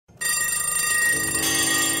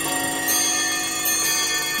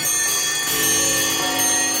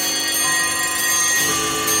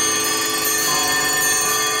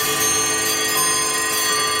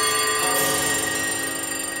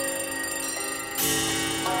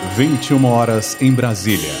21 horas em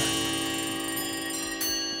Brasília.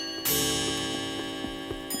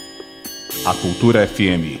 A Cultura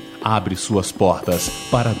FM abre suas portas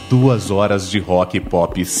para 2 horas de rock e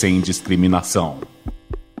pop sem discriminação.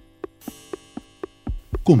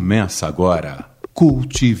 Começa agora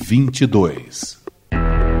Cult 22.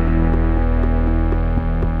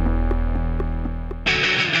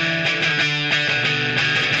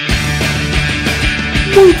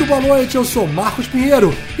 Muito boa noite, eu sou Marcos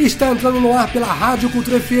Pinheiro e está entrando no ar pela Rádio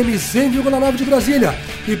Cultura FM 100,9 de Brasília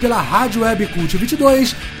e pela Rádio Web Cult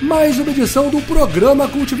 22, mais uma edição do programa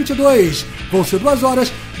Cult 22. Vão ser 2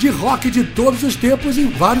 horas de rock de todos os tempos em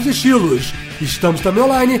vários estilos. Estamos também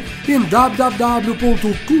online em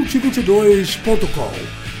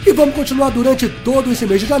www.cult22.com. E vamos continuar durante todo esse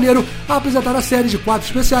mês de janeiro a apresentar a série de 4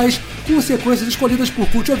 especiais com sequências escolhidas por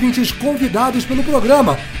Cult Ouvintes convidados pelo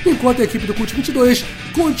programa, enquanto a equipe do Cult 22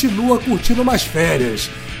 continua curtindo umas férias.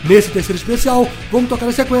 Nesse terceiro especial, vamos tocar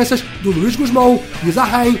as sequências do Luiz Guzmão, Isa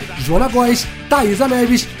Rain, Joana Góes, Thaisa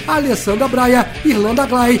Neves, Alessandra Braia, Irlanda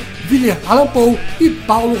Glay, Willer Alan Paul e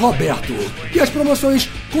Paulo Roberto. E as promoções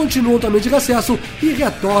continuam também de recesso e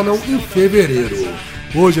retornam em fevereiro.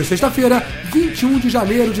 Hoje é sexta-feira, 21 de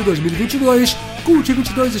janeiro de 2022, Cult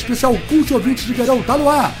 22 especial Cult Ouvintes de Verão tá no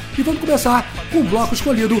ar. E vamos começar com o bloco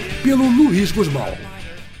escolhido pelo Luiz Guzmão.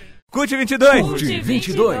 Cult 22! Cult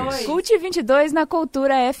 22! Cult 22 na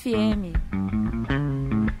Cultura FM.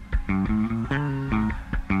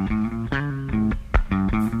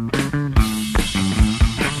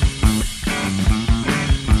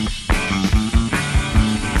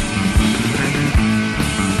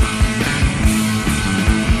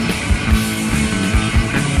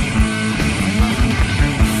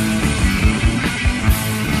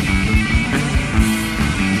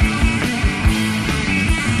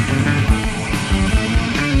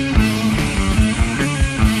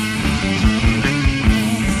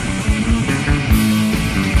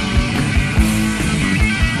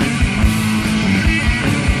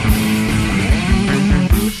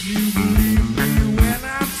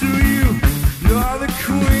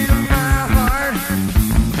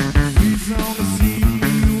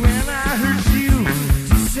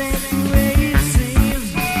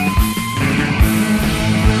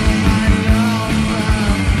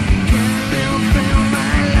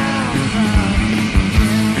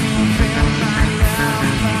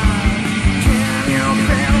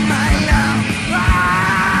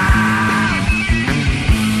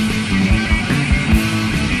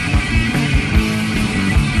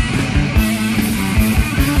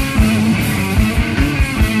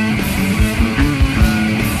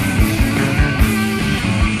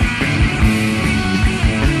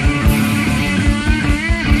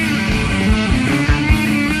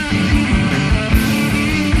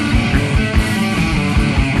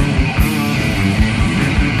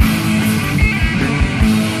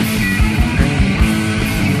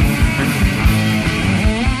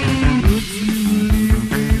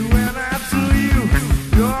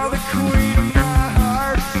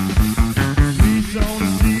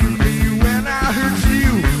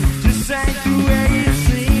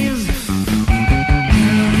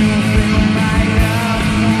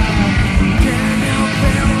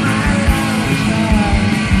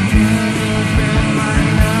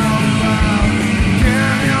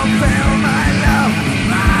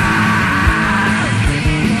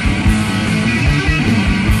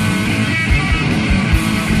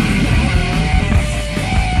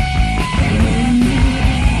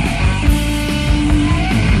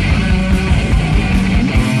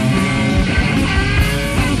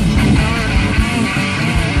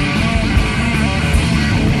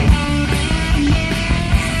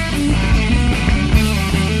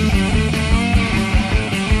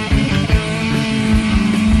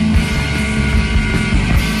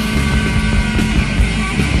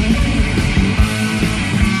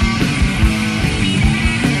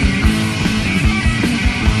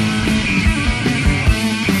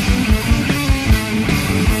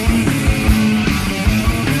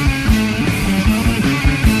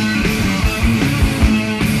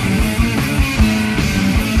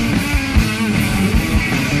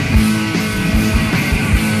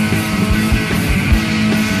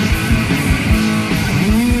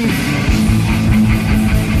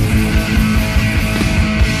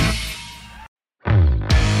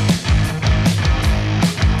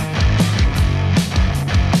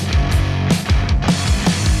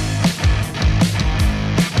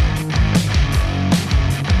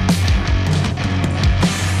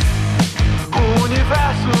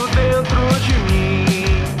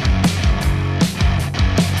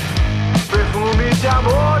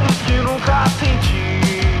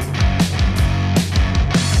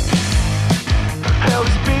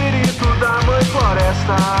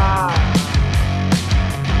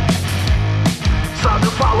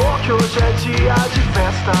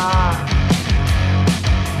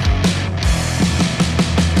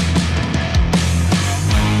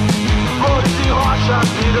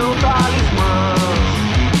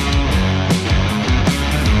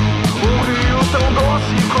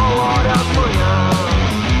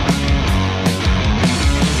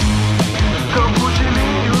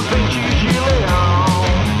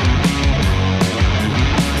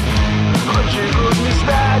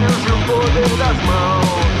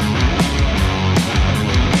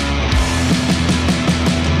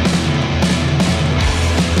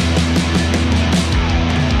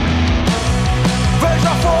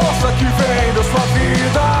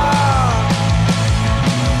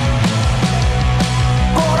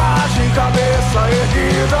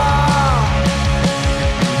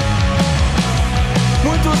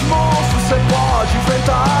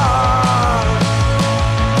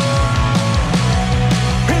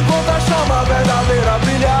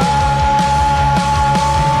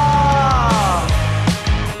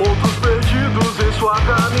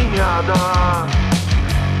 vida.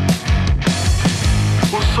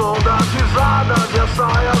 O som das risadas e as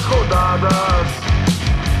saias rodadas.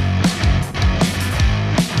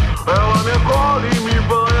 Ela me acolhe e me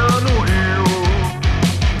banha no rio.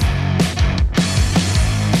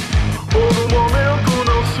 Por um momento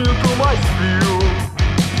não sinto mais frio.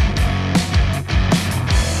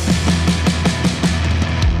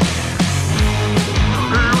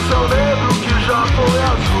 E o céu negro que já foi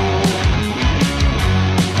azul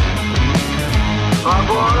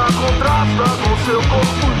agora contrasta com seu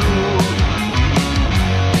corpo nu.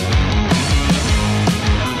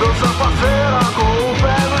 Dança parceira com o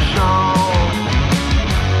pé no chão.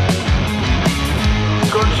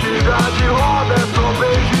 Cantiga de roda é só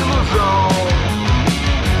beijo de ilusão.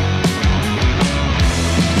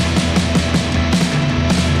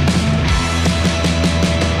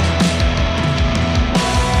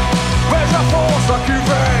 Veja a força que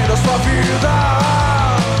vem da sua vida.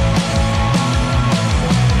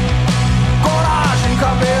 Coragem,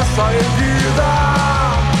 cabeça erguida.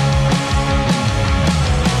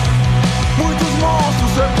 Muitos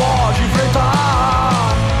monstros você pode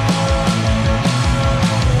enfrentar,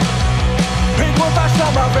 enquanto a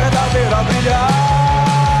chama verdadeira brilhar.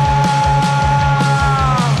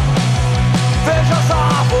 Veja as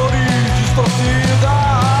árvores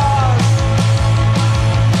distorcidas,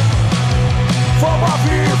 fogo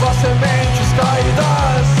viva, sementes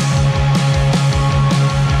caídas.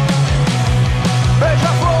 Veja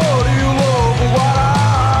a flor e o lobo guará.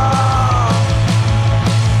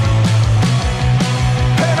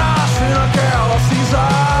 Naquela cinza.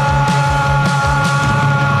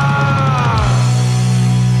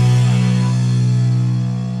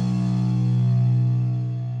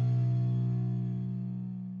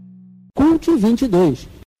 Cult 22.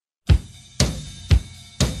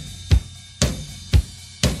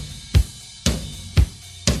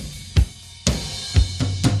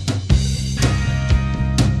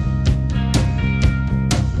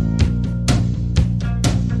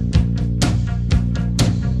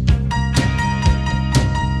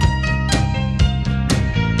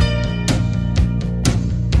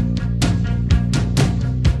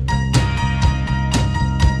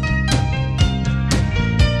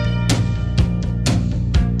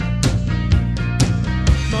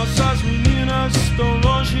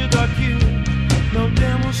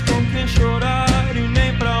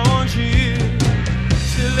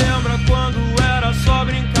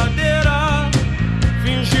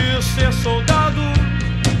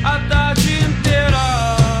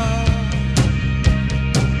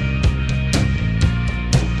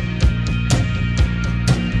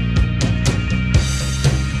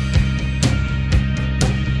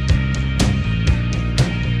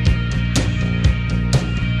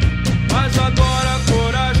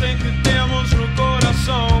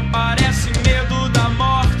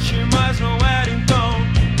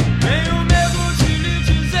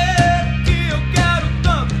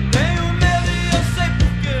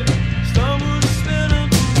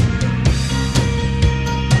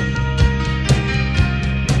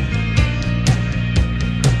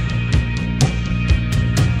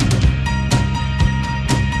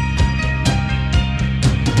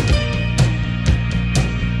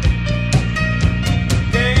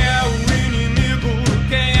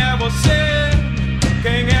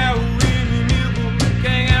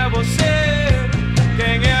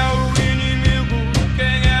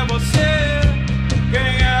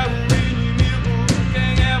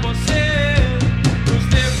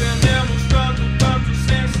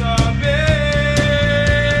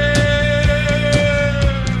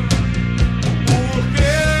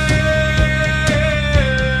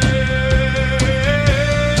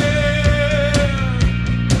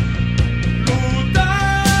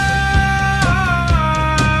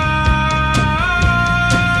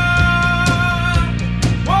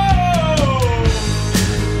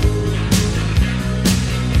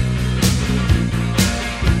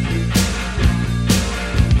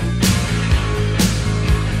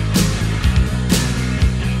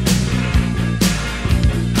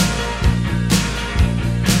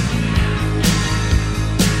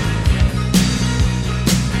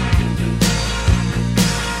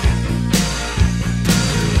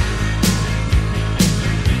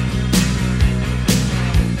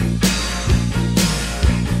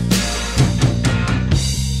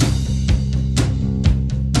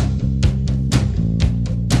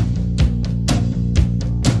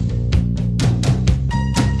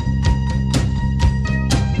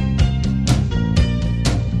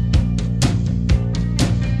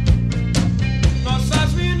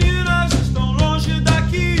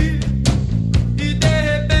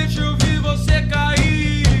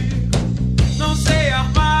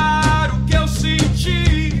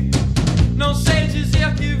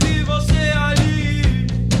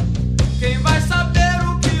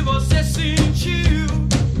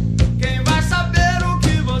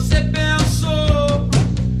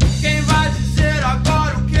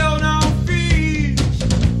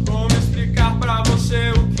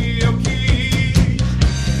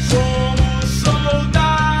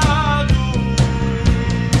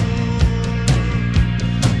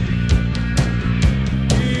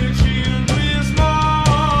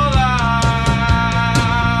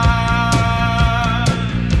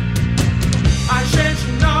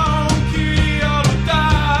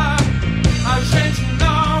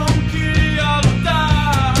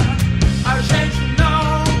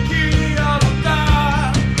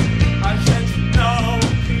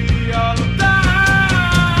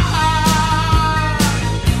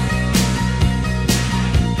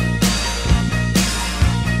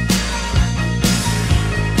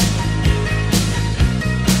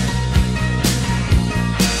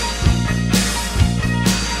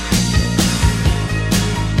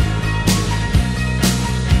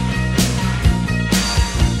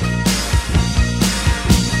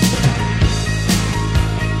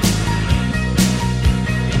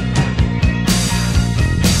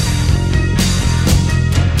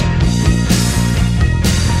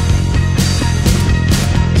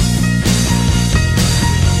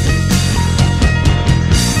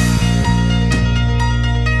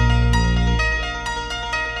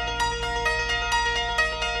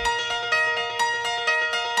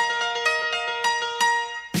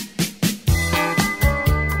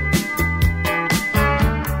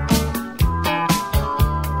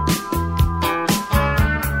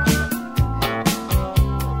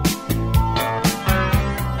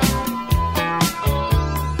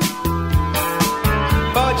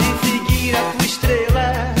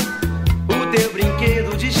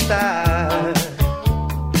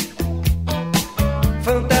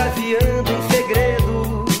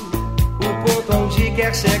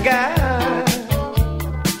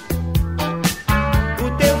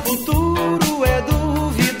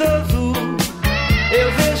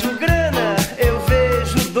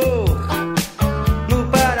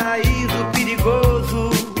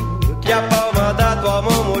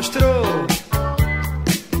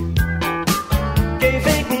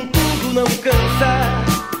 tudo não cansa,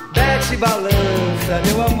 desce e balança,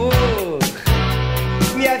 meu amor.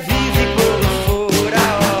 Me avise quando for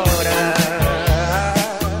a hora.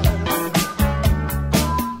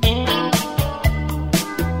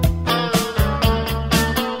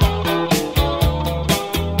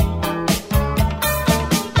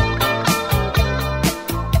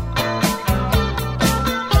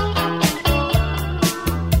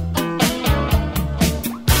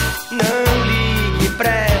 Não ligue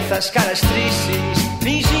pra essas caras tristes,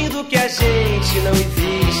 fingindo que a gente não existe.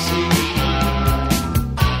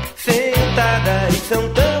 Sentadas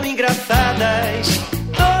são tão engraçadas,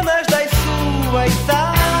 donas das suas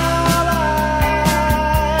salas.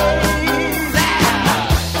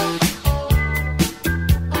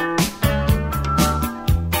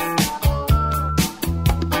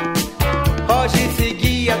 Pode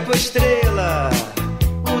seguir a tua estrela,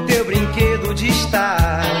 o teu brinquedo de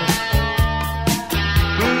estar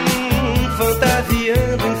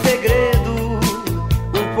fantasiando em segredo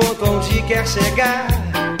o ponto onde quer chegar.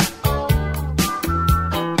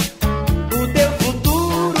 O teu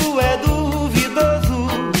futuro é duvidoso.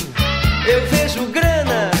 Eu vejo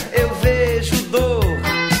grana, eu vejo dor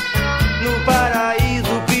no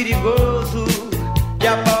paraíso perigoso que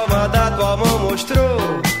a palma da tua mão mostrou.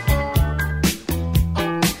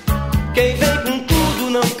 Quem vem com tudo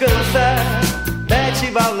não cansa, mete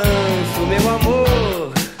balanço, meu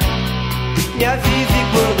amor. Me avise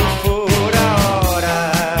quando for a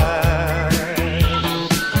hora.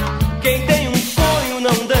 Quem tem um sonho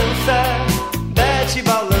não dança, mete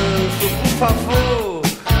balanço, por favor.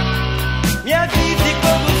 Me avise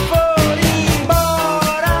quando for embora.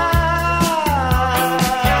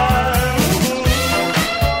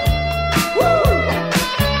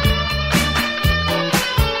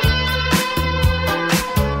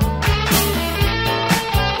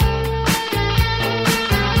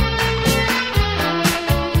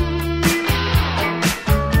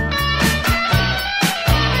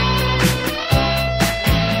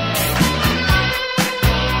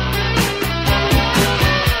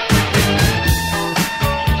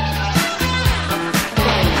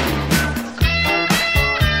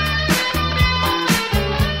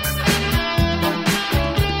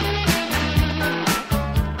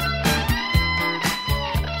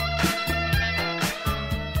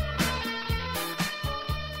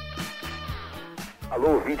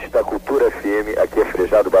 Alô, ouvintes da Cultura FM, aqui é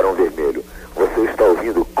Frejado Barão Vermelho. Você está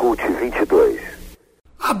ouvindo Cult 22.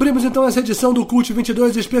 Abrimos então essa edição do Cult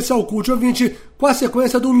 22, especial Cult Ouvinte, com a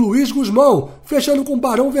sequência do Luiz Guzmão, fechando com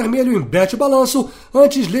Barão Vermelho em Bete Balanço,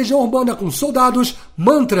 antes Legião Urbana com Soldados,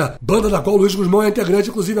 Mantra, banda da qual Luiz Guzmão é integrante,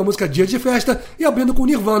 inclusive a música Dia de Festa, e abrindo com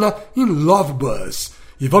Nirvana em Love Buzz.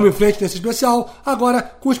 E vamos em frente nesse especial, agora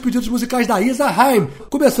com os pedidos musicais da Isa Haim,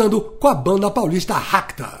 começando com a banda paulista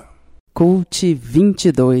Racta. Cult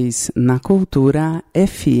 22 na Cultura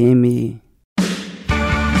FM.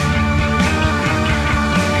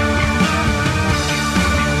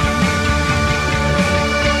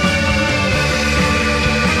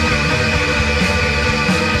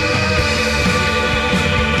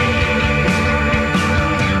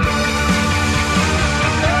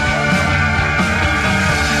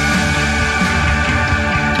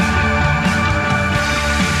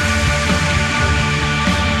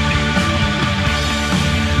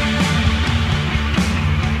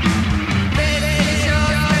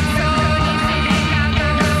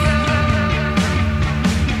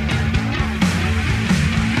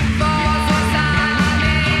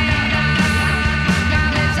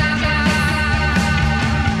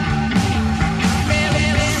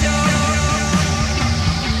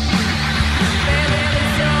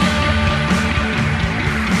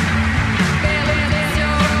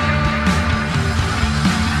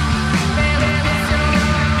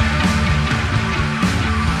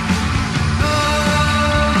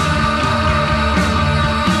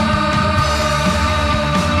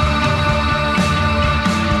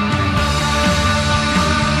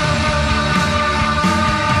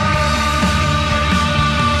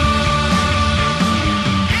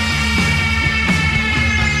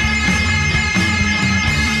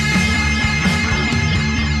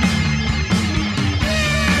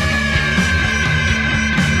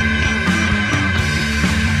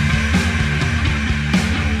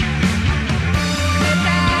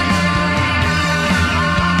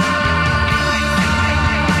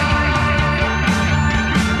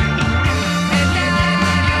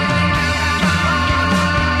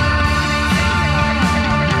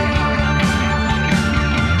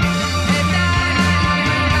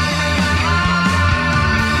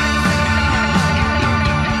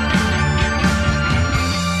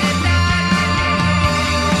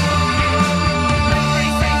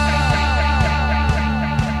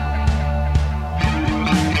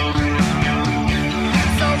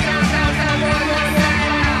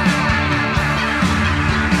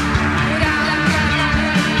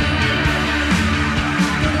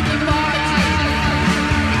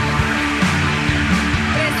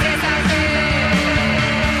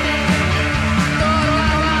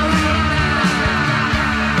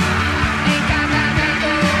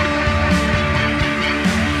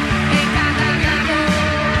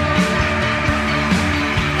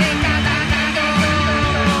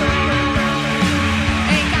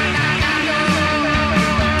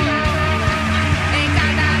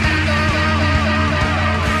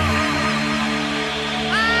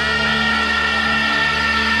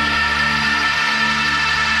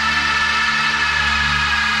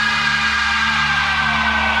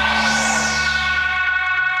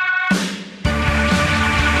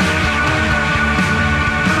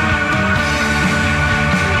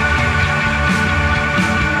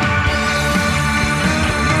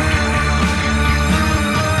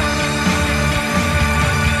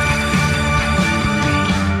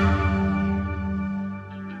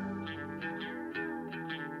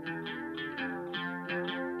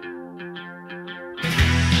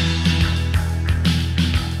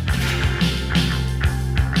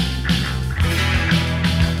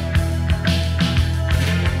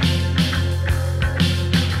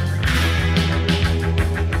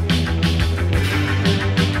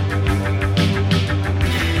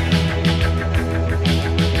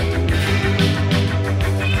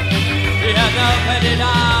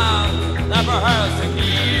 for hers to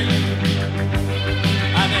keep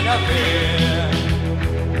and interfere.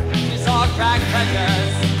 She saw cracked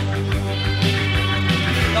hedges.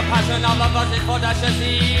 The passion of love was infectious.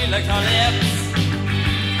 He licked her lips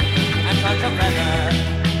and touched her feather.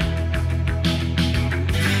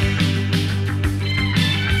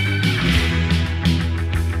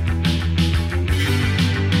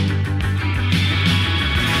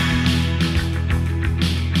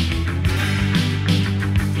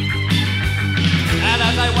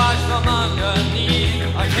 As I watched from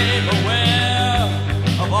underneath, I came aware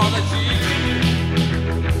of all that she did.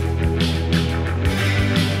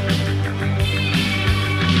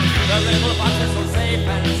 The little boxes so safe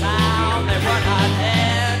and sound, they were not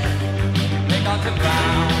dead, they got to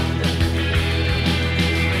ground.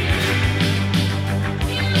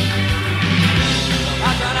 The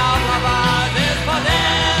passion of lovers is for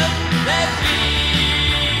them, they see.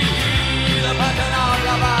 The passion of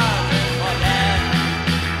lovers is for them.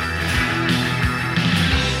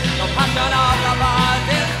 The passion of lovers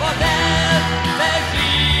is for them, they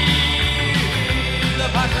see. The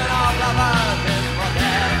passion of lovers is for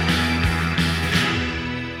them.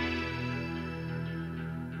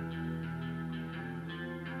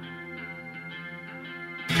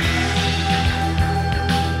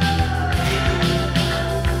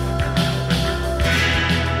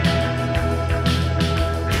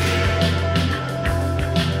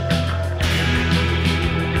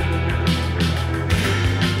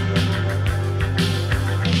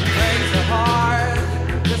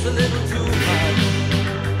 A little too much.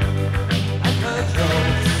 And her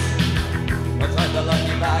jokes was like the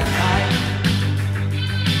lucky bagpipe.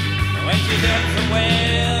 When she did some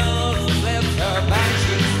wails, lips her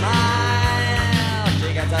banshee smile. She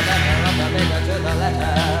gets a letter of the bigger to the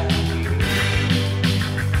letter.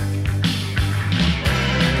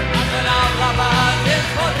 Passion of lovers is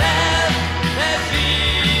for them, says she.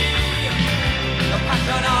 The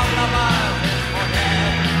passion of lovers is for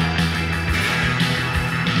them.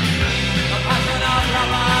 The passion of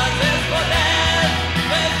lovers is for them,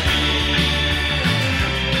 says she.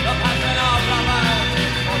 The passion of lovers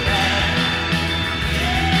is for them.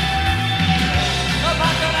 The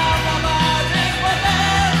passion of lovers is for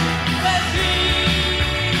them, says she.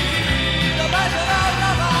 The passion of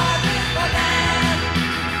lovers is for them.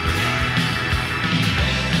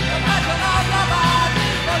 The passion of lovers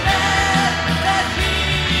is for them, says she.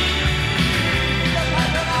 The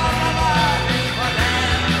passion of lovers is for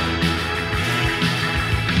them.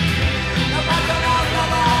 The passion of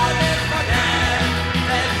lovers is for them,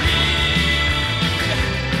 says she.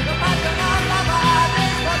 The passion of lovers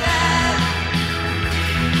is for them.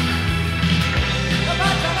 The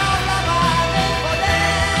passion of lovers is for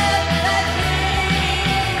them, says she.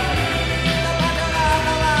 The passion of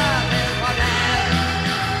lovers is for them.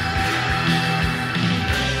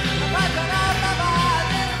 The passion of lovers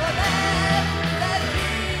is for them, says she.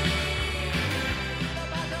 The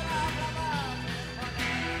passion of lovers is for them.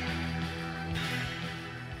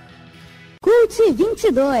 Cult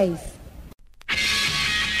 22.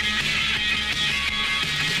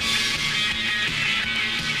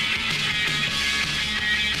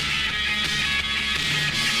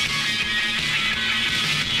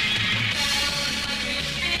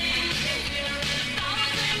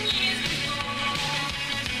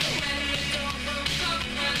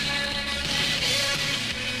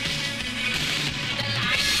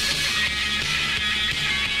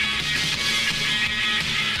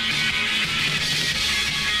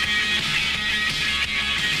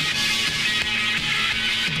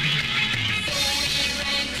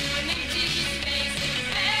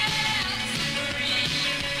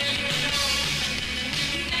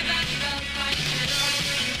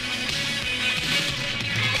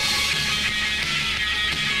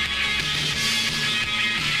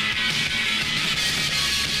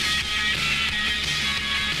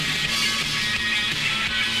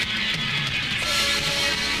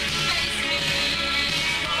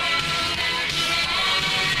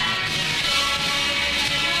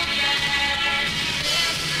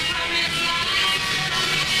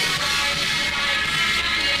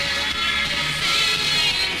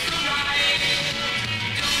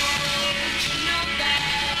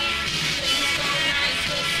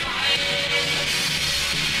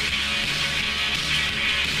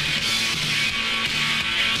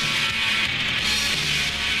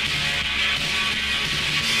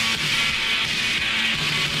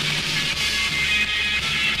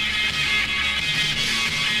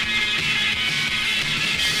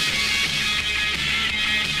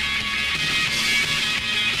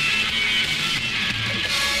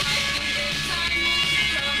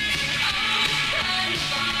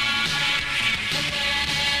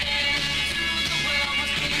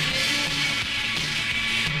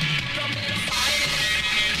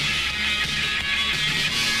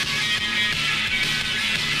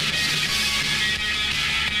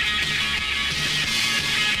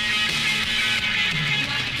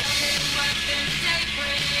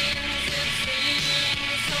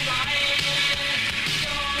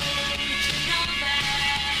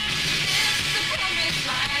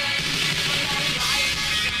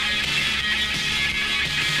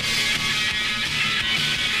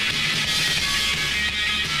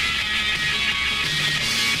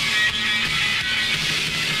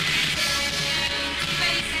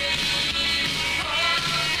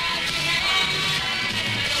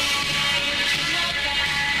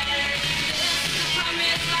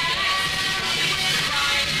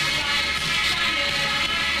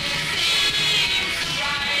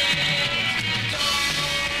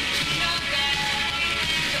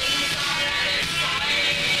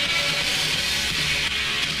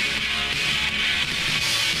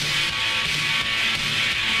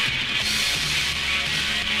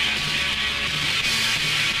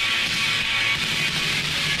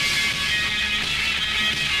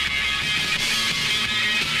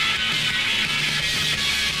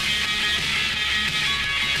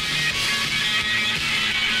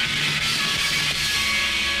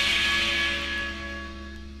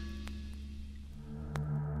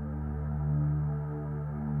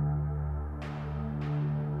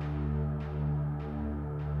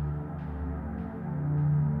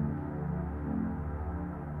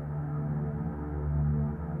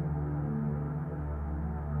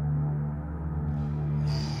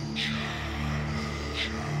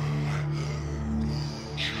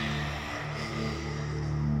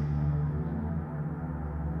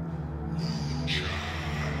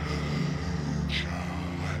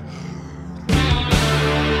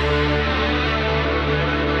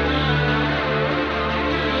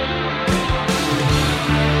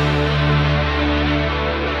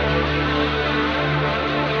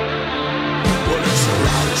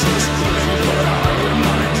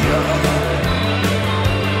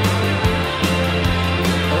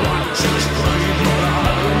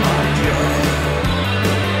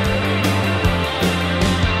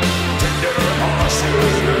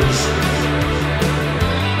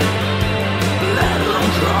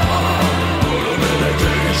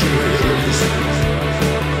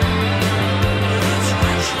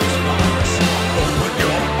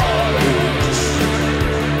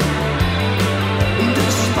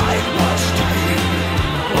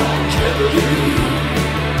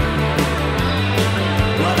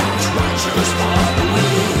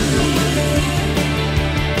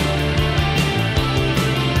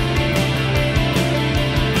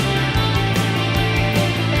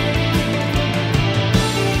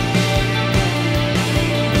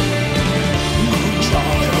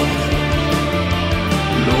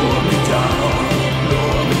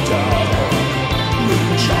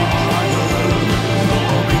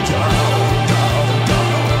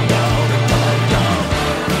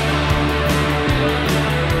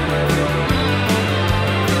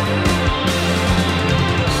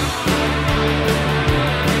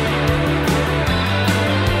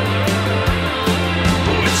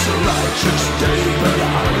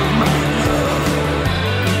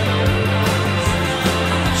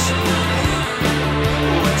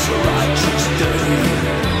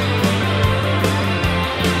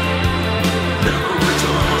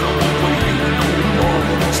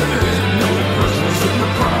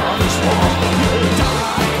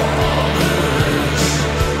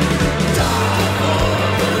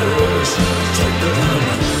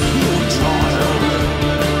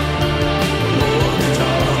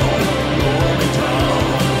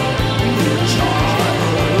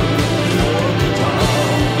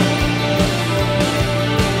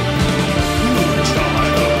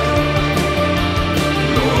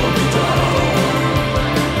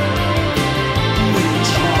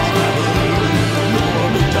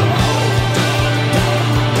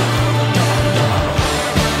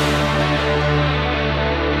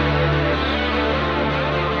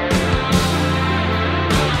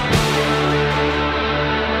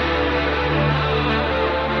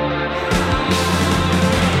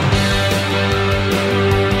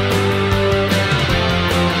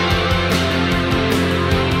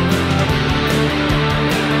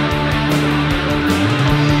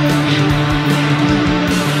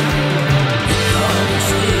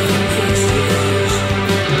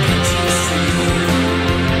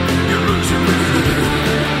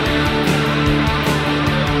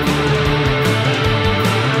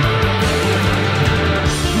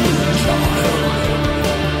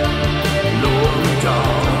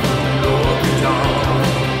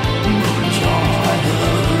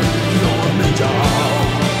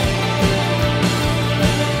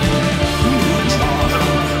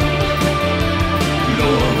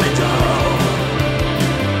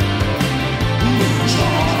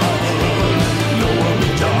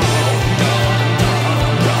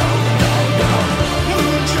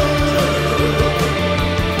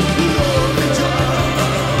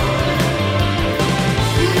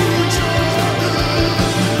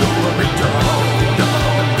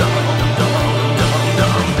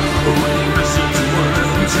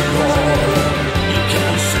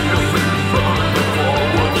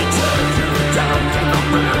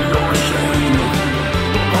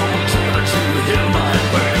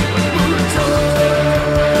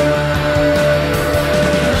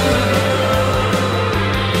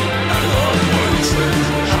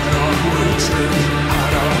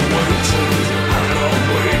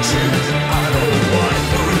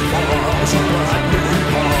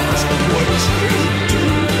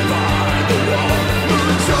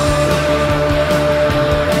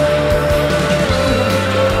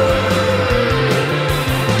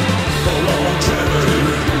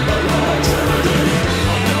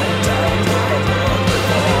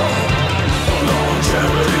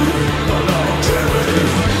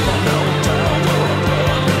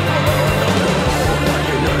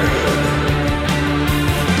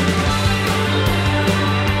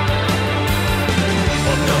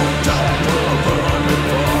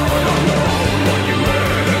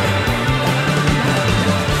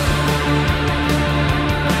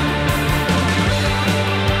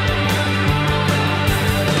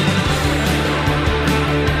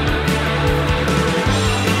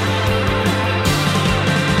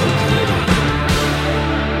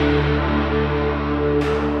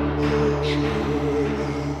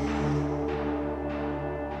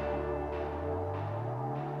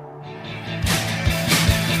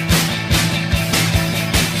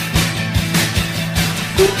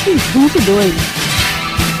 Cult 22.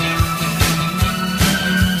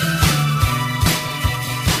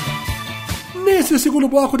 Nesse segundo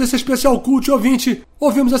bloco desse especial Cult Ouvinte,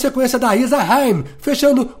 ouvimos a sequência da Isa Haim,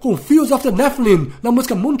 fechando com Fields of the Nephilim, na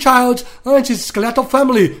música Moonchild, antes Skeletal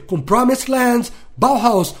Family, com Promised Land,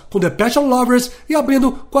 Bauhaus, com The Passion Lovers, e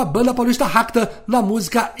abrindo com a banda paulista Racta, na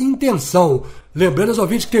música Intenção. Lembrando aos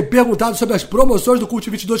ouvintes que têm perguntado sobre as promoções do Cult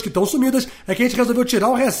 22 que estão sumidas, é que a gente resolveu tirar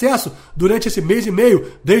um recesso durante esse mês e meio,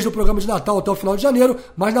 desde o programa de Natal até o final de janeiro,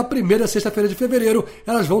 mas na primeira sexta-feira de fevereiro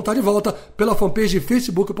elas vão estar de volta pela fanpage de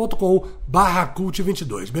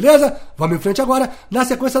facebook.com/Cult22, beleza? Vamos em frente agora, na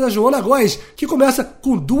sequência da Joana Góes, que começa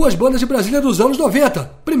com duas bandas de Brasília dos anos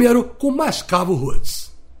 90. Primeiro com Mascavo Roots.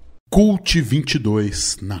 Cult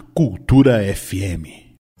 22 na Cultura FM.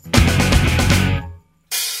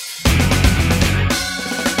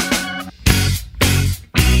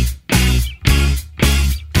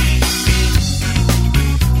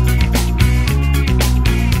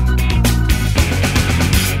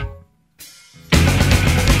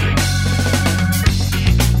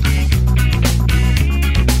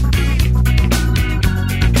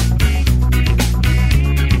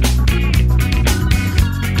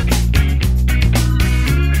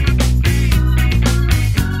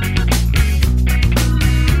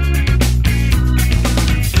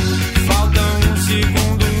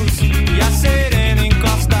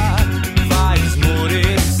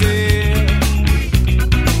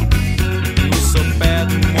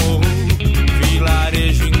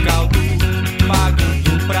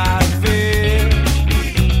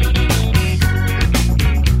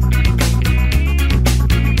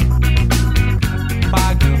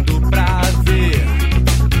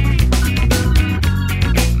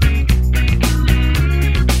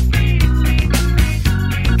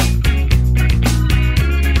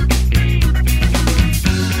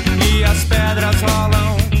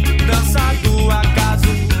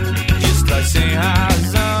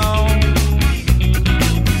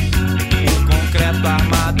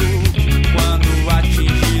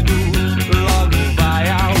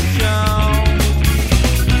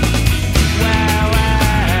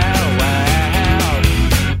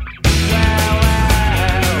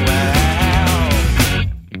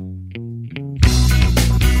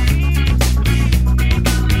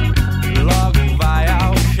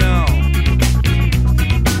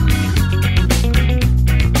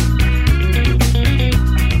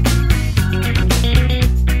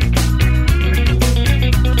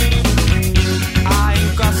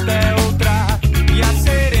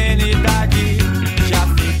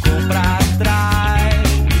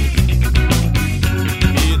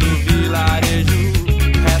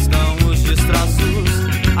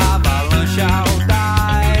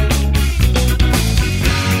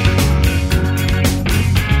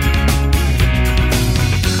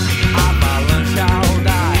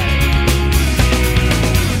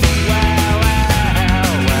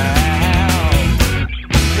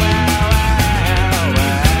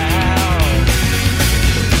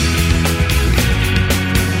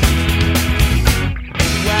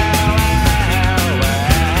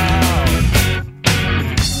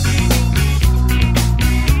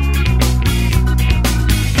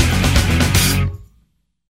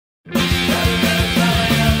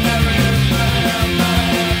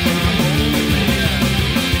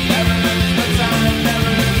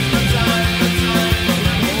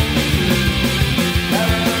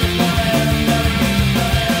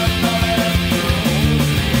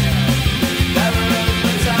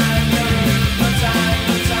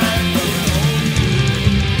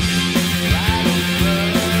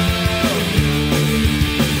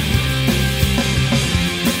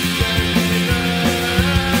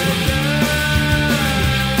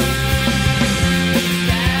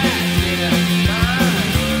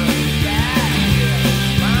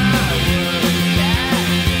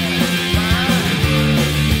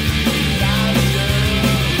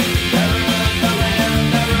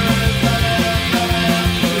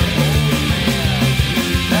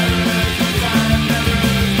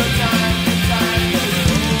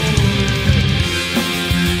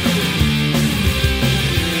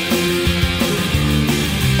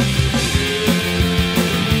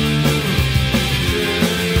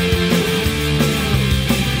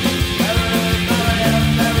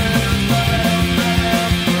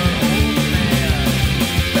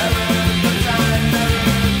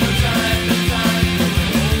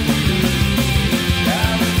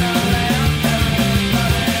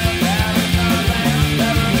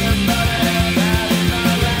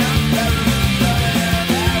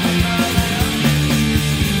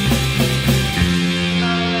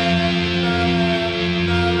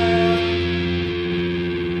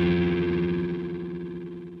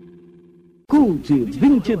 Cult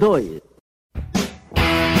 22.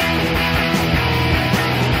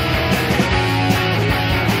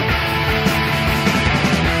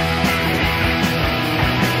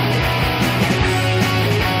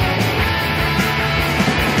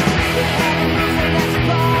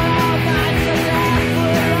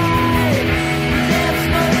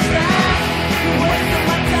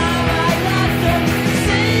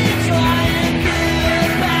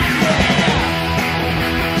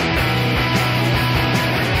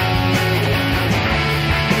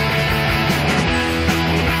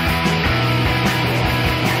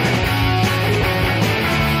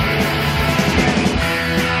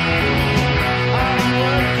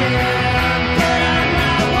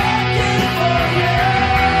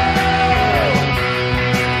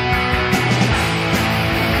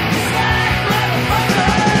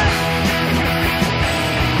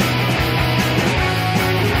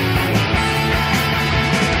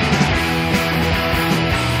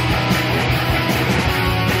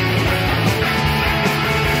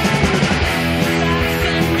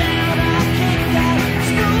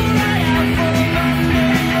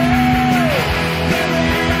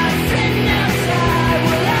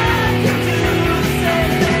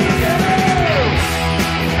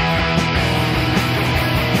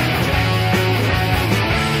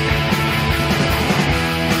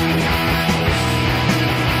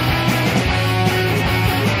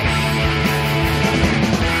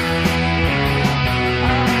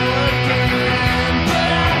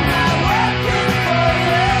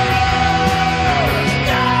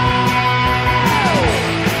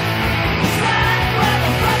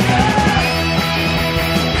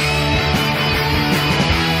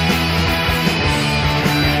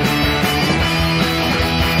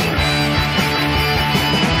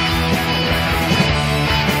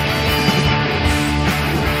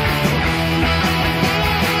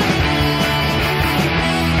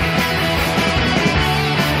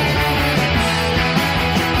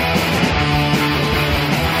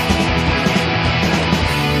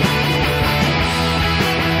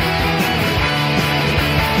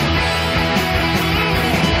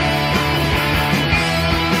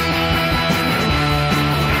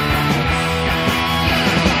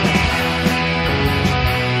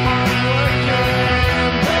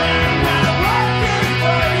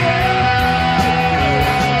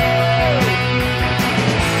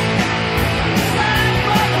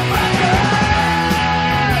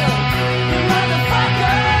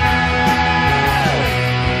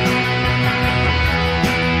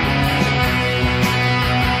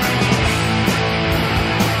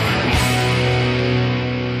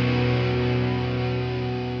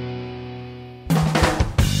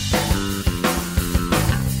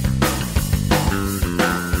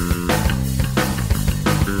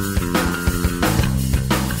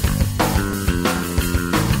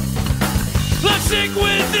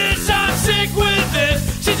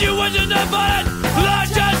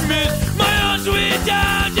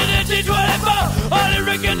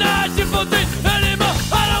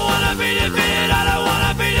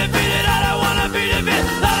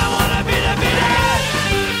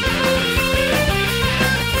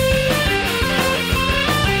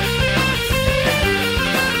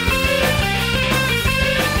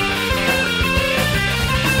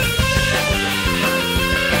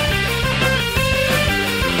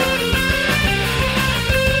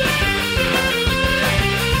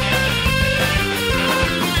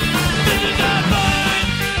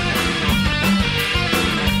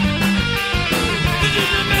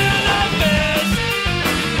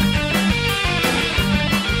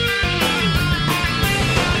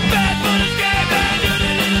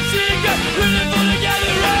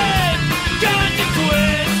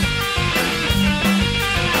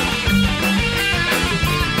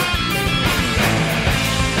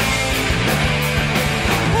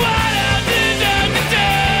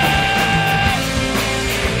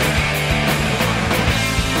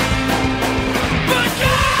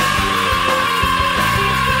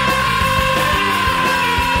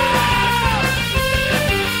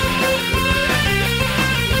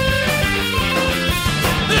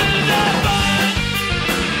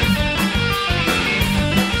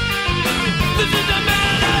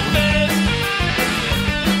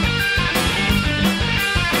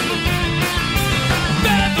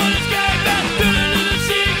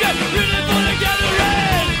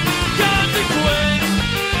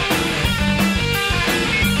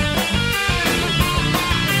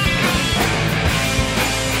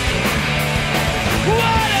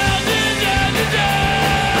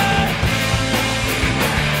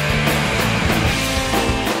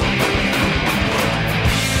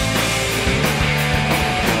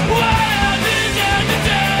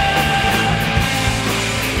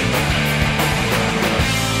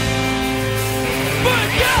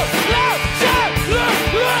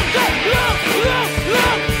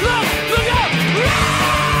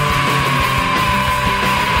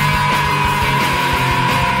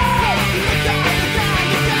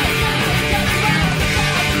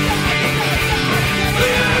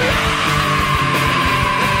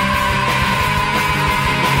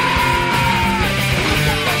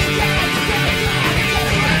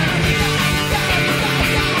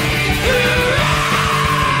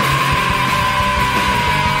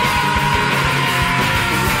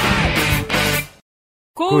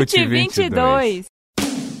 Cult 22.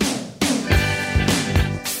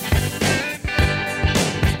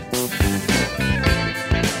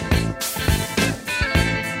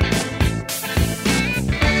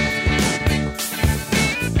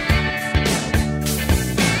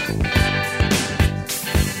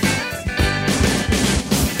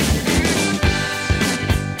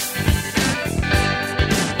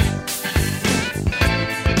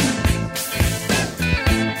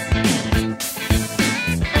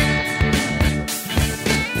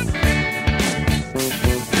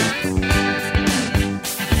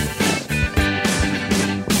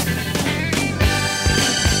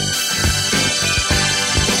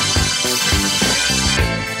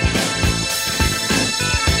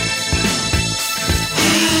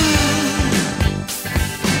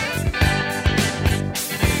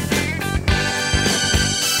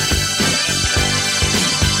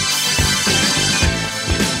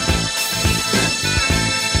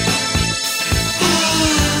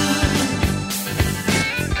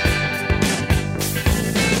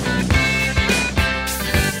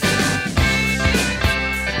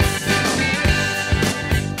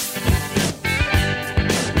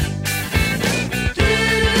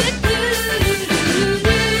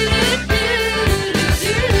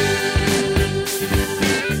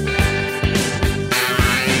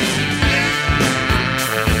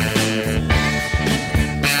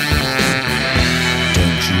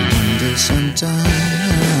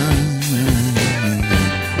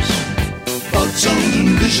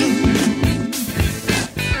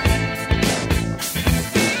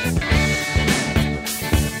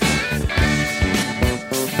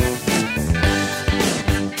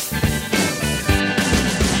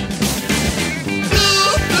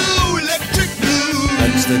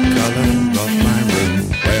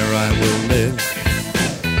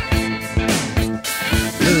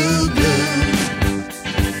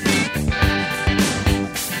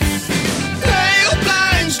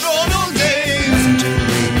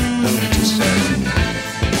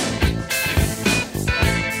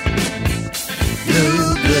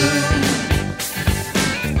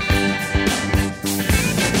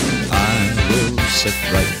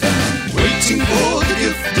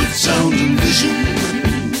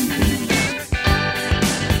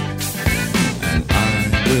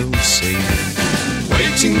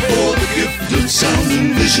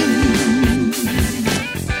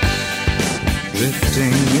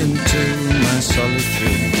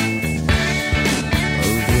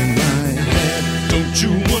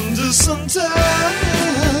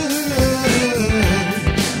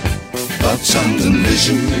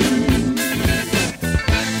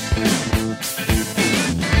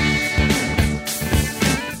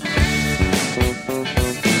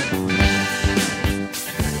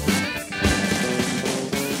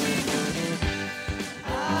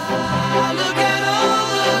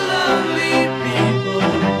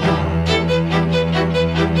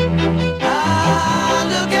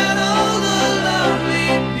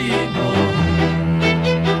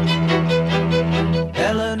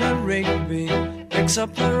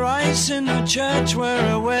 Up the rice in a church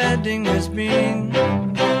where a wedding has been.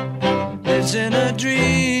 Lives in a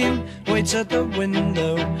dream, waits at the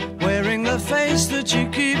window, wearing the face that she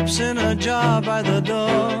keeps in a jar by the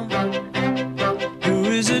door. Who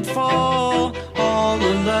is it for? All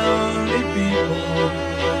the lonely people.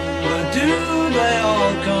 Where do they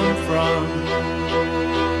all come from?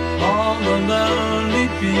 All the lonely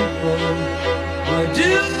people. Where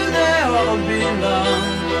do they all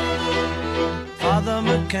belong? Father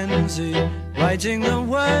Mackenzie, writing the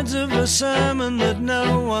words of a sermon that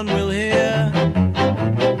no one will hear.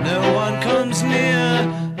 No one comes near,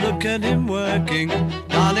 look at him working,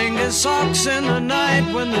 darning his socks in the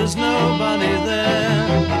night when there's nobody there.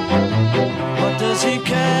 What does he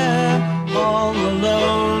care? All the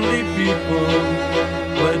lonely people,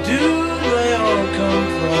 where do they all come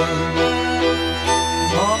from?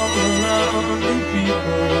 All the lonely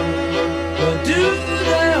people, where do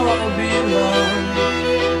they all belong?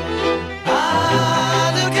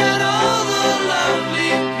 Ah, look at all the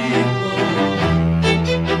lovely people.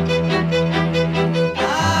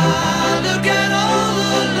 Ah, look at all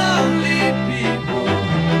the lovely people.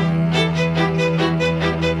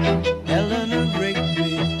 Eleanor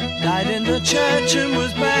Rigby died in the church and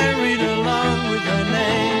was buried along with her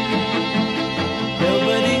name.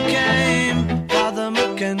 Nobody came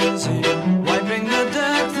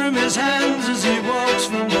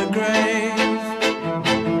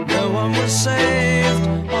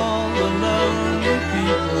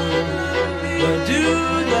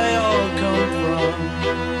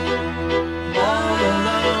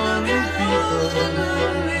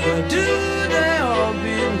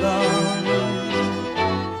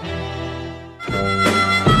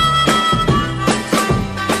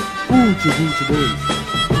 22.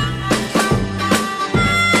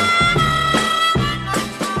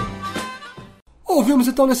 Ouvimos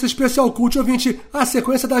então nesse especial Cult Ouvinte a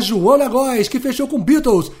sequência da Joanna Góes, que fechou com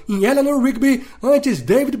Beatles em Eleanor Rigby, antes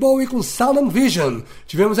David Bowie com Sound and Vision.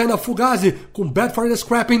 Tivemos ainda Fugazi com Bad for the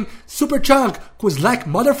Scrapping, Superchunk com Slack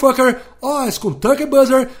Motherfucker, Oz com Turkey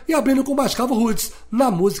Buzzer e abrindo com Mascavo Roots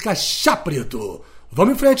na música Chá Preto.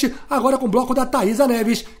 Vamos em frente agora com o bloco da Thaisa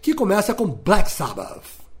Neves, que começa com Black Sabbath.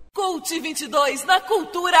 Cult 22 na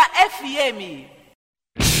Cultura FM.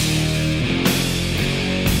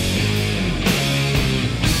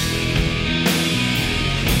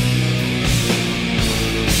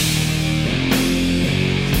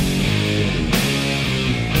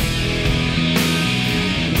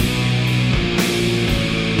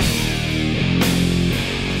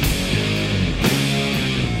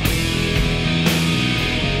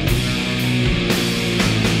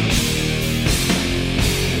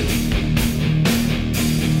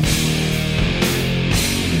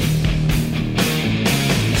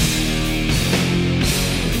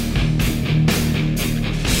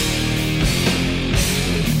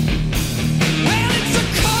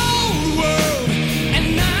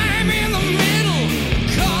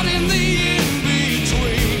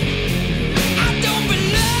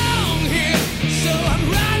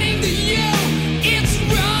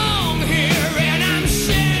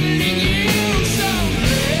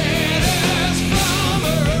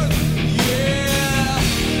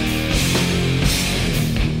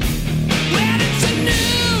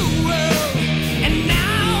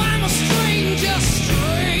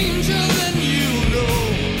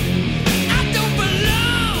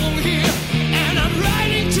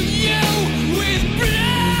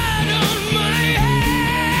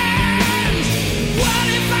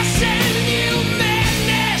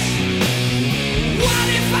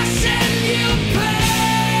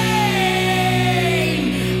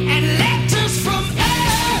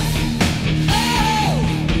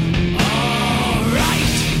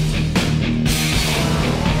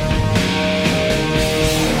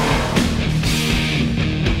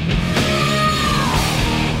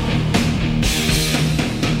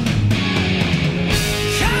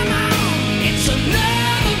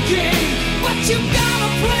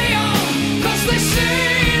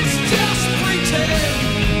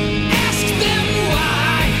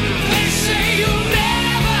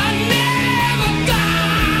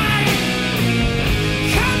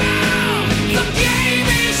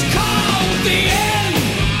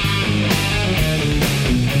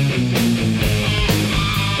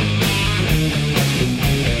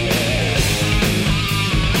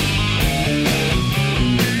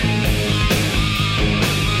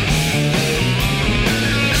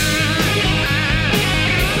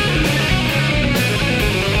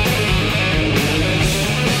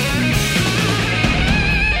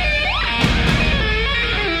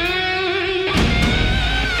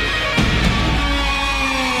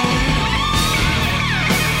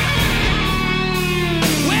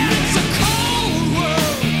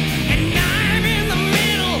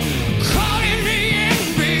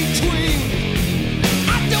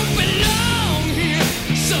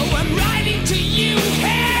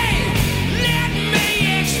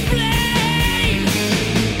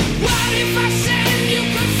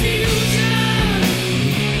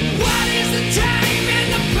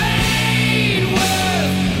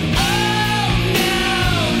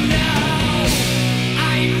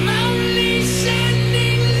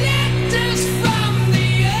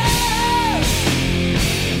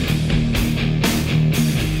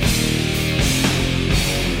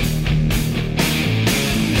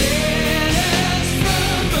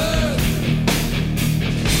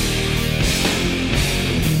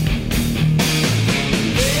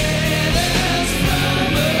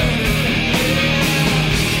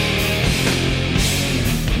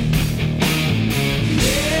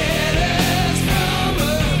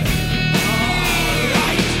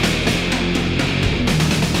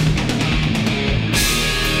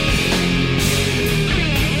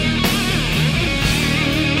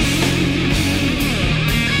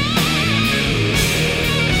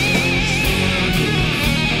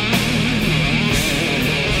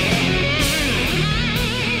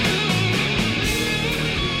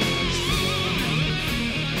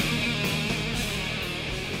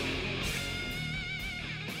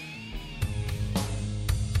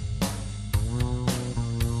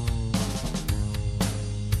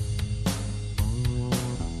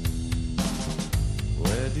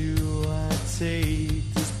 take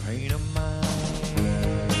this pain of mine.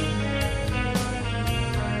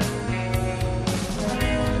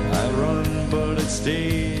 I run, but it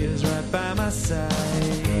stays right by my side.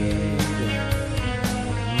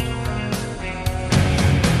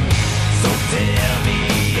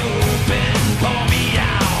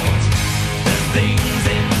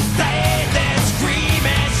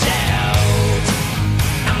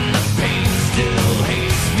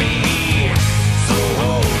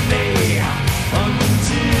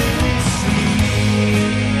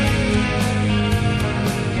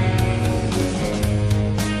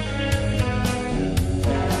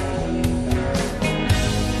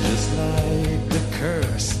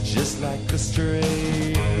 just like a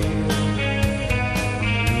stray.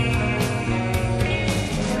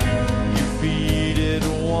 You feed it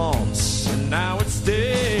once and now it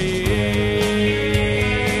stays.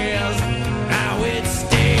 Now it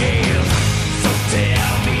stays. So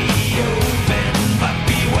tell me open, but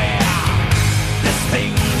beware. This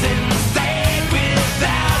thing's inside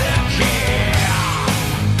without a care.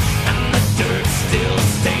 And the dirt still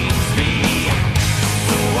stains me.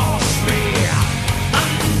 So wash me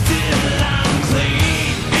until I'm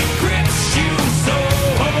clean. It grips you so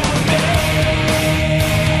bad.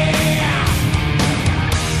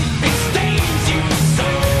 It stains you so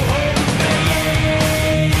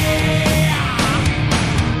bad.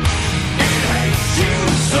 It hates you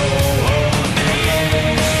so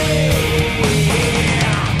bad.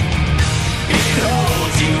 It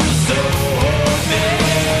holds you so bad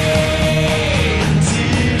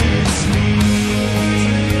till it's me.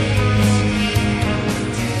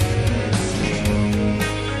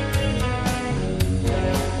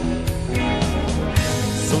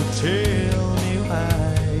 So tell me why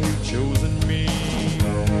you've chosen me.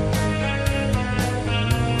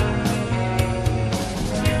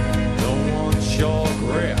 Don't want your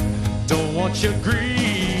grip, don't want your greed.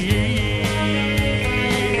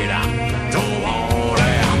 Don't want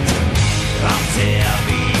it. I'll tell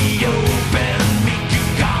me open, make you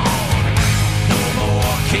gone. No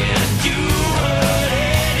more can you hurt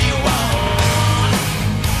anyone.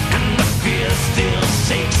 And the fear still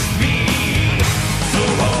shakes me. So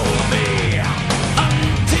hold me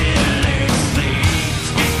until it sleeps.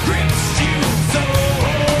 It grips you so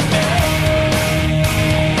bad.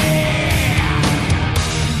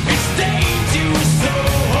 It stains you so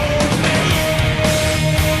bad.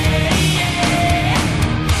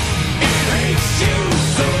 It hates you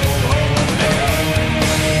so bad.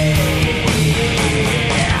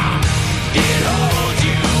 It holds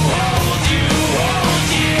you, holds you,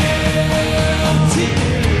 holds you till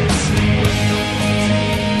it's me.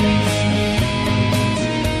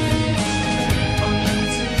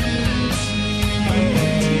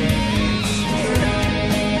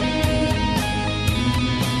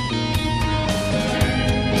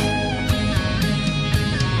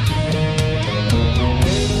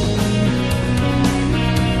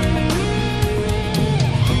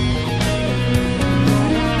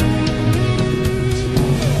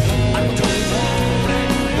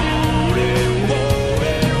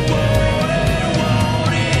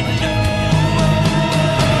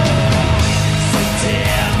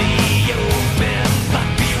 Tell me open, but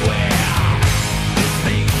beware. This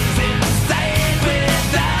thing's inside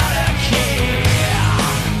without a care.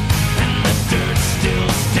 And the dirt still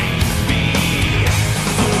stains me.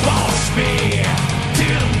 So wash me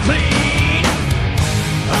till I'm clean.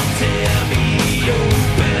 Tell me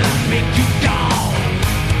open, make you gone.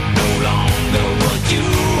 No longer will you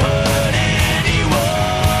hurt anyone.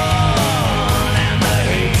 And the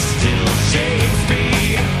hate still shakes me.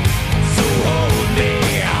 So hold me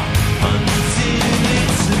until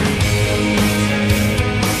it's me.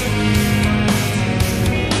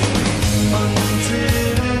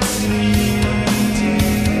 Until it's me.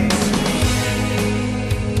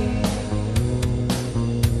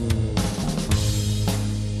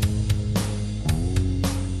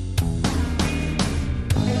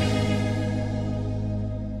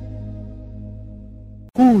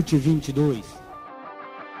 Cult 22.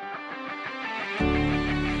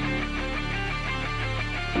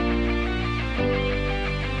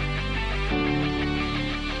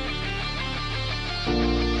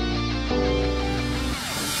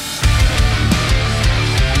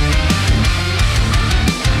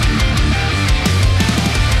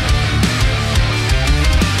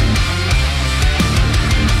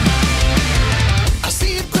 I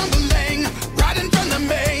see it crumbling right in front of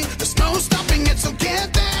me. There's no stopping it, so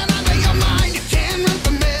get that out of your mind.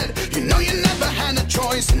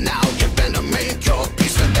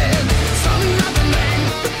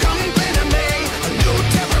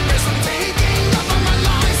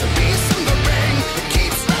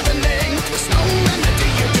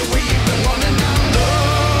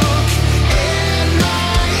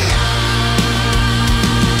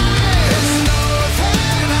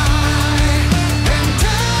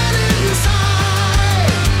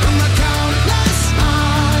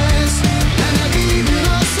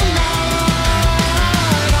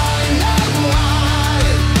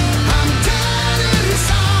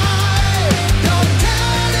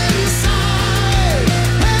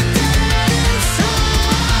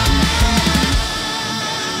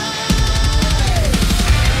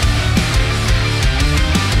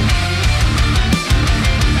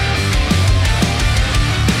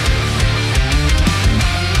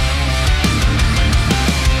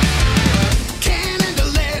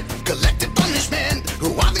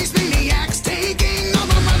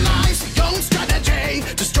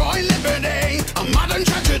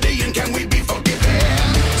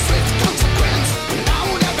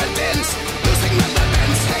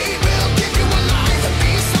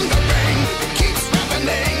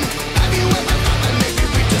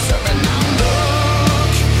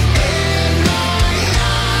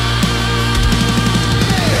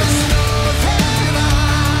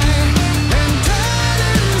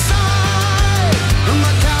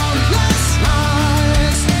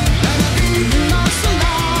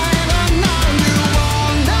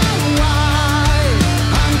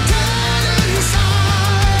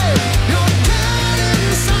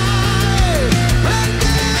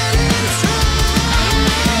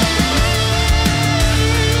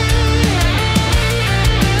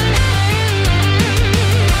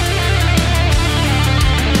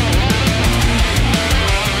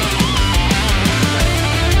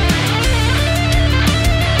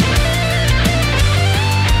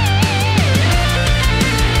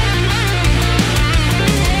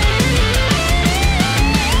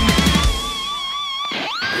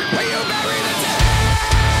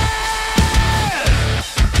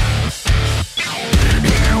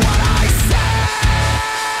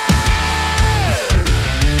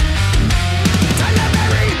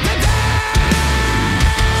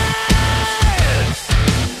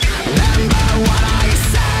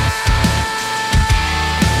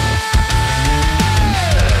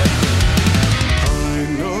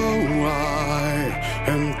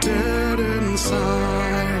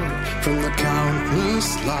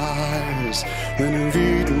 eyes than you've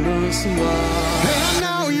eaten us alive. And I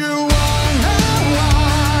know you wonder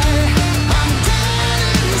why I'm dead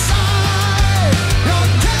inside. You're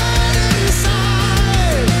dead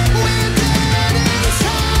inside. We're dead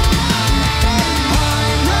inside.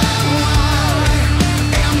 I know why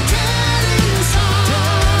I'm dead inside.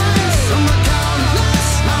 From the countless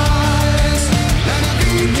nights that I've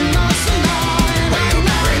eaten us alive. We're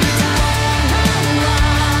buried in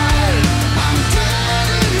I'm dead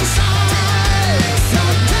inside.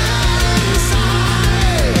 You're dead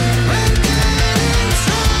inside. We're dead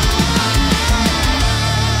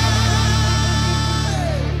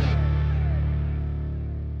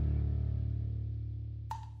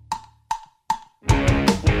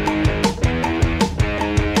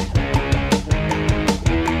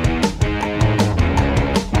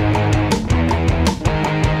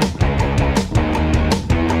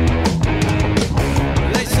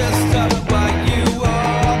They said stop while you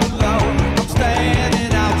all alone. I'm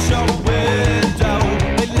standing out your window.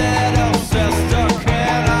 They let us sister,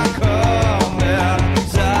 can I come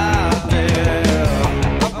inside there?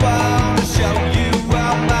 I wanna show you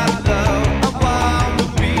all my love. I wanna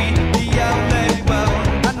be the only one.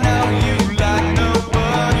 I know you like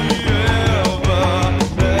nobody ever,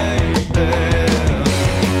 baby.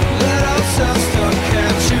 Little sister,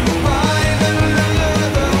 can't you find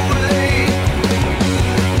another way?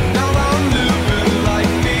 No more living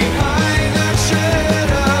like behind the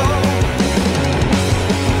shadow.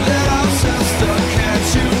 Little sister, can't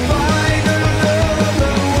you find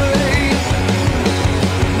another way?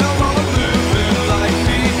 No more living like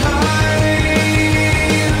behind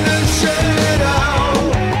the shadow.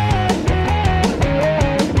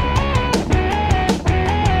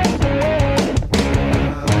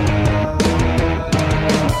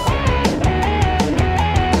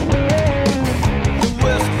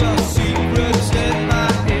 Whisper secrets in my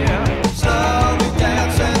ear, slowly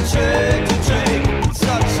dancing trick to trick. It's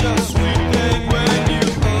such a sweet thing when you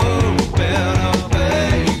open up,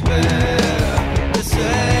 baby. They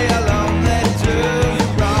say I'll only do you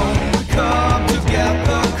wrong. We come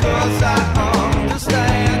together 'cause I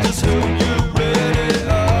understand just who you really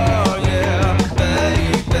are, yeah,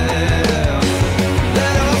 baby.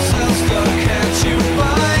 Little sister, can't you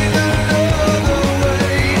find another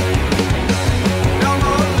way? No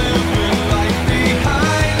more living like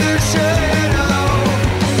behind the shadow.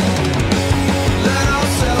 Little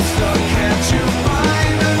sister, can't you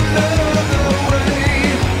find another way?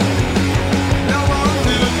 No more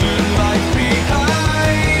living like behind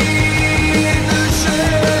the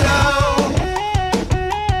shadow.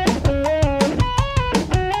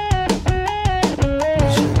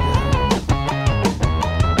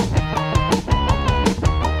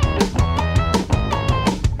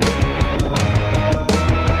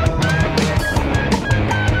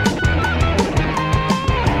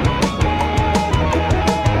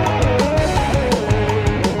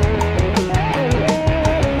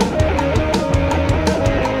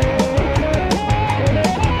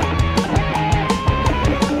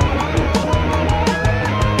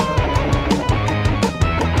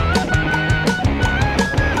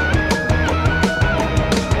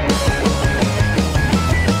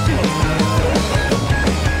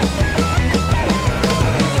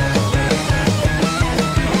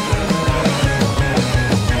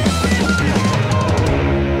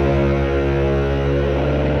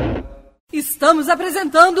 Estamos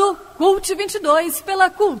apresentando Cult 22 pela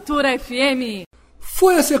Cultura FM.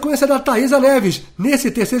 Foi a sequência da Thaisa Neves, nesse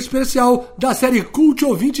terceiro especial da série Cult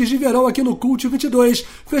Ouvintes de Verão aqui no Cult 22,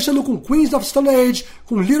 fechando com Queens of Stone Age,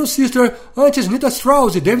 com Little Sister, antes Nita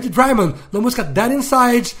Strauss e David Dryman, na música Dead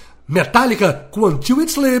Inside, Metallica com Until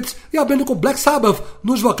It Sleeps e abrindo com Black Sabbath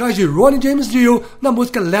nos vocais de Ronnie James Dio na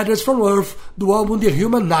música Letters from Earth do álbum The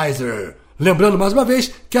Humanizer. Lembrando mais uma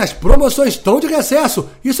vez que as promoções estão de recesso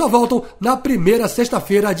e só voltam na primeira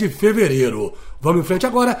sexta-feira de fevereiro. Vamos em frente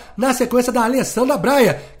agora na sequência da Alessandra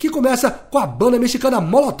Braia, que começa com a banda mexicana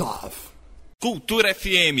Molotov. Cultura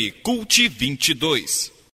FM, Cult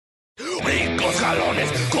 22. Ricos jalones,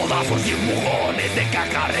 codazos y empujones, de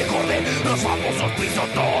caca recordé los famosos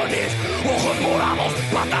pisotones, ojos morados,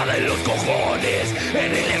 patada en los cojones,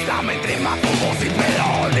 en el eslam entre matojos y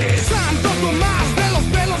pelones. Santo Tomás de los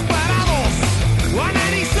pelos parados,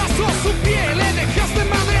 analizazo su piel, le dejaste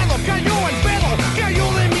madreado, cayó el pedo,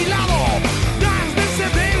 cayó de mi lado, dense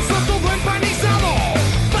denso, todo empanizado,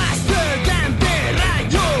 faster than the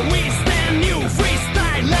rayo, we stand new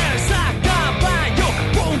freestylers a caballo,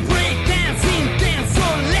 won't break dance intenso,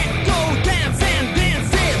 let go dance and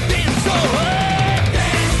dance it denso,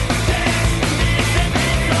 dance, dance, dance,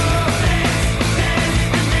 dance, dance, dance,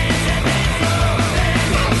 dance, dance,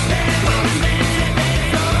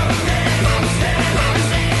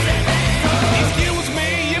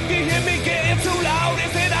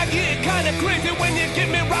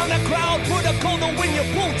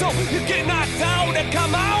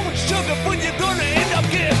 if when you're gonna end up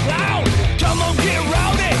getting loud. Come on, get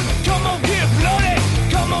rowdy, come on, get bloody,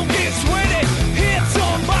 come on, get sweaty. Hit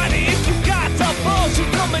somebody if you got the balls. You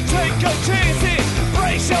come and take a chance and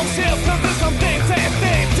brace yourself, cause there's some things that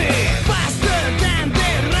fancy. Faster than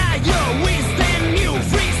the rayo, we stand new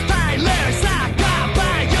freestylers. I got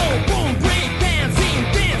by your boom, break dancing,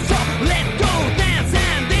 dance, so let go, dance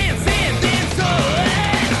and dance and dance, so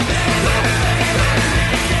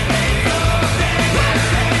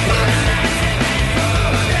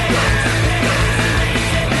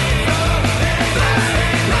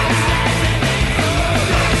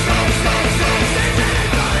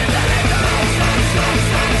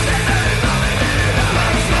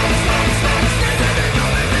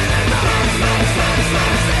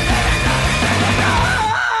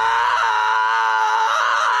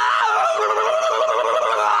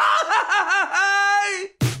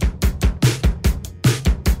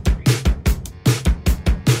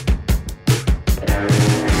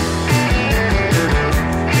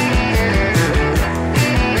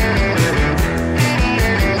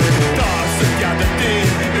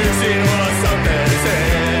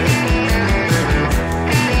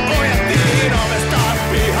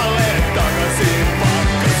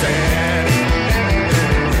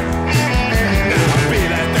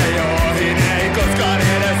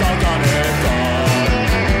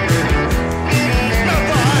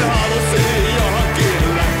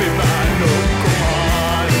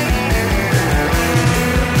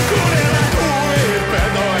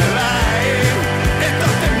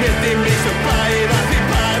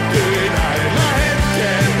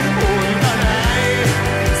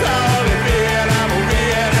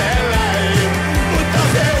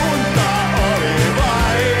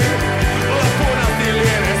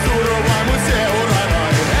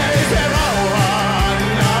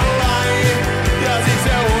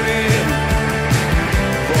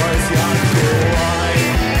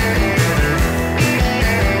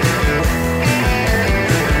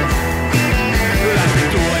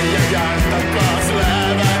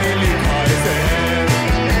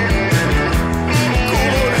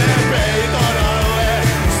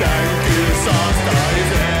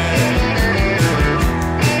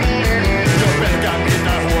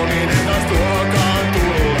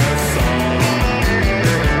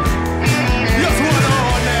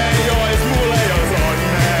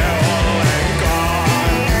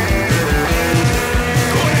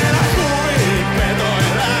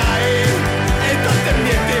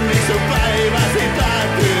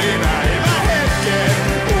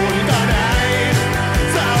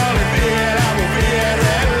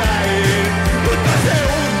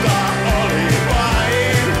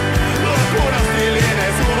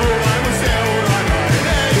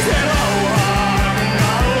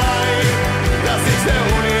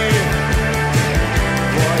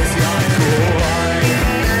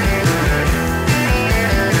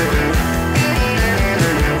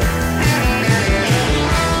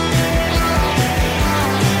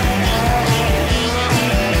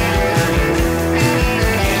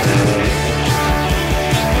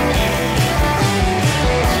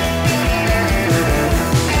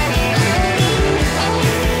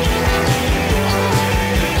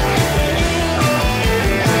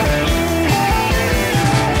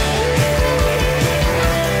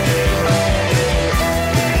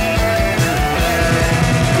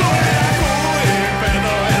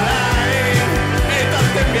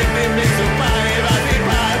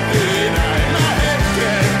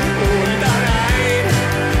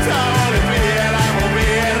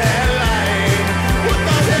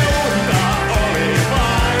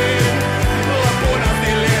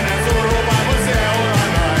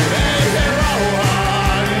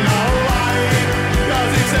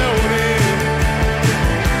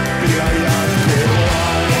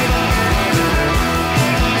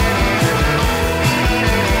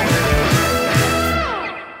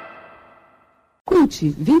Parte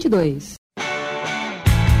 22.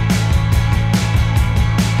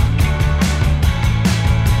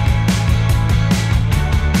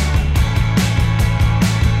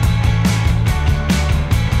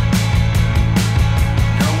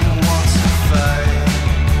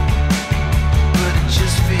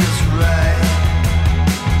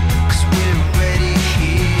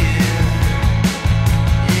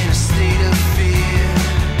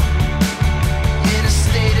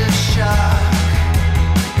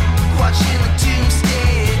 Watch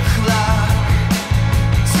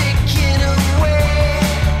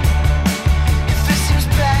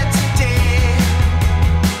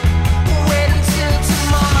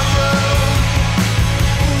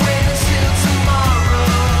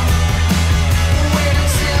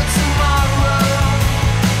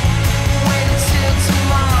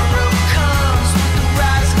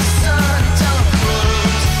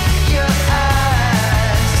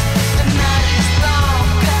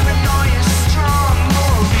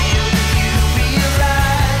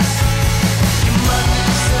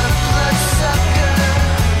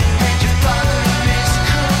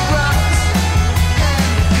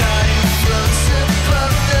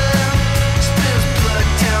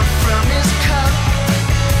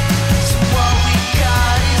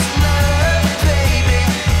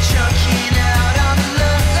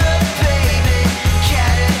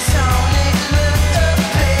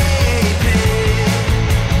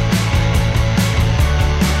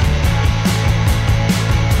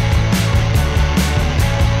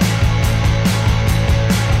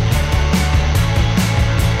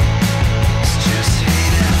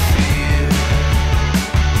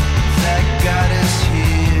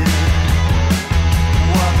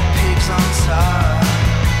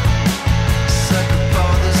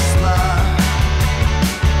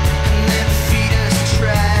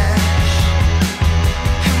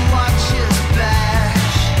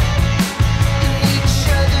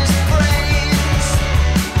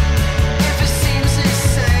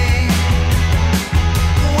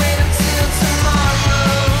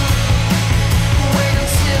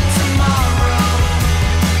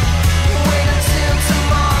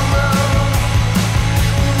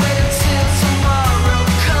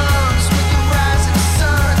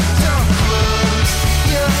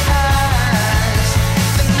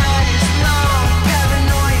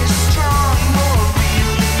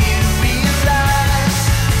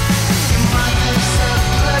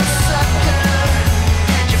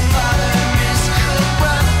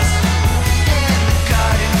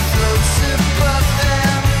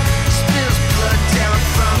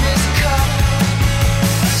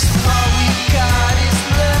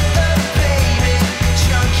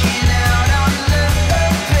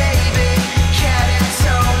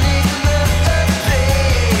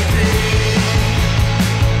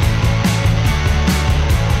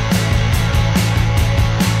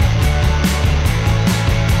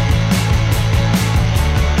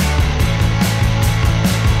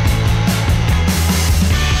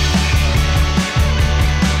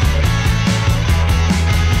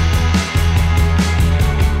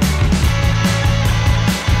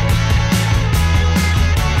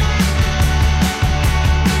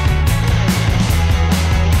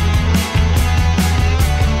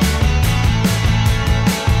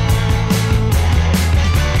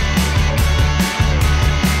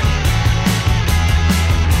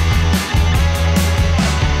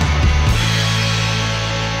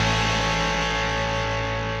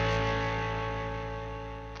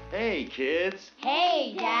kids.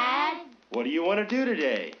 Hey, Dad. What do you want to do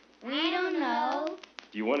today? We don't know.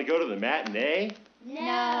 Do you want to go to the matinee?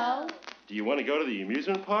 No. Do you want to go to the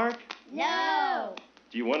amusement park? No.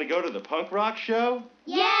 Do you want to go to the punk rock show?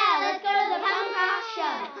 Yeah, let's go to the punk rock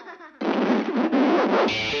show.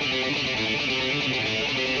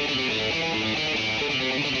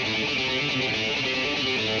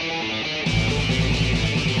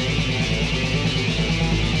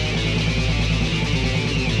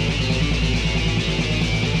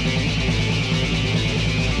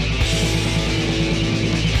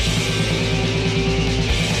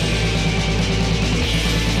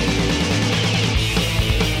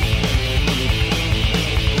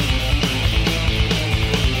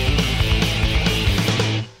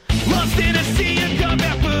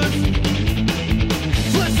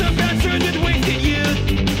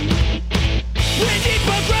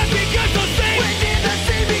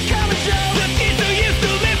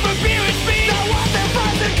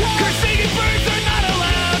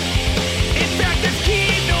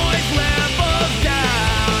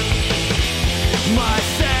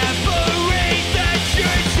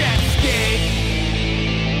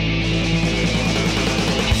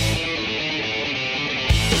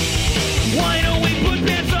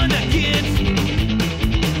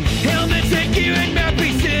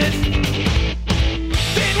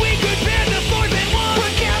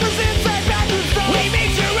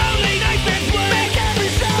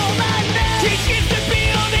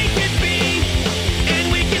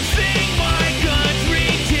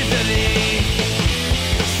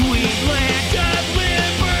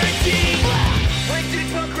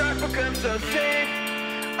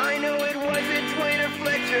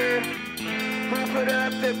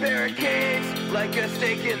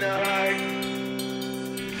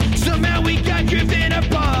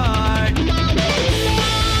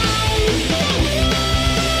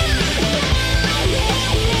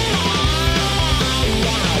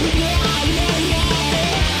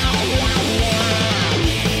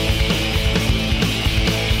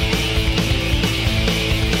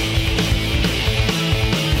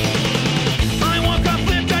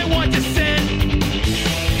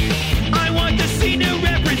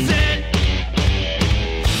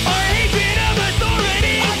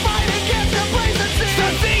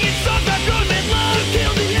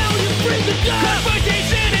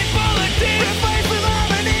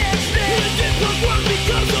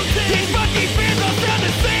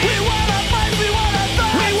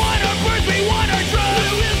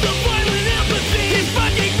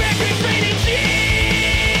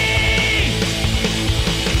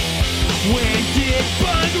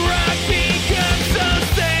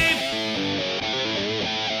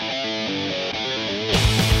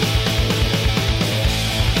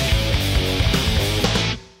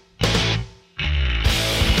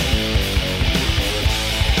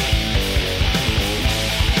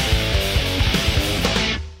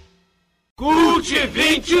 Cult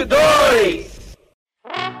 22!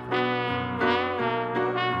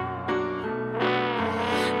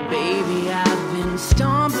 Baby, I've been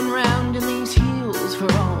stomping around in these heels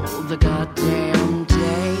for all the goddamn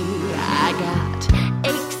day. I got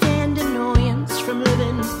aches and annoyance from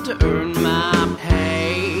living to earn my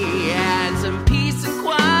pay. And some peace and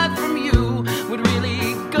quiet from you would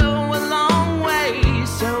really go a long way.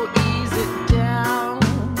 So ease it down.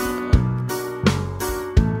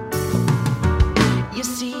 You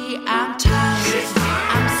see, I'm tired,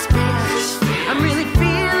 I'm spent, I'm really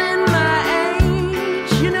feeling my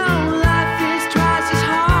age. You know, life is twice as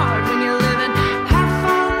hard when you're living half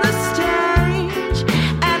on the stage.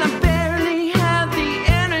 And I barely have the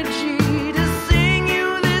energy to sing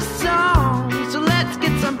you this song. So let's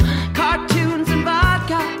get some cartoons and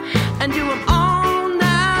vodka and do them all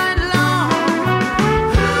night long.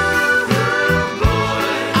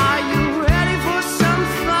 Are you ready for some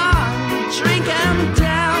fun? Drink 'em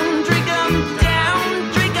down, drink 'em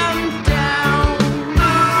down, drink 'em down.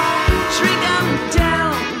 Drink 'em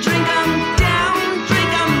down, drink 'em down,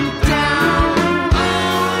 drink 'em down.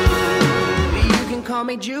 You can call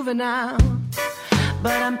me juvenile,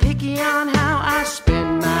 but I'm picky on how I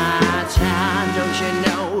spend my time. Don't you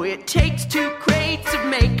know it takes 2 crates of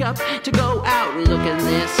makeup to go out looking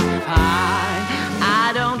this fine?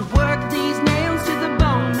 I don't work these nails to the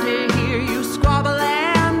bone to hear you squabble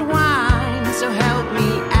and whine. So help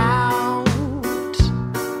me out.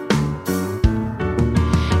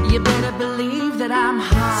 You better believe that I'm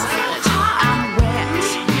hot, I'm wet,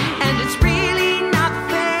 and it's really not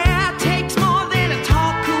fair. Takes more than a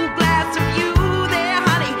tall, cool glass of you there,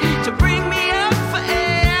 honey, to bring me up for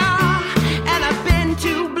air. And I've been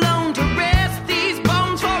too blown to rest these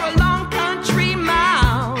bones for a long country mile.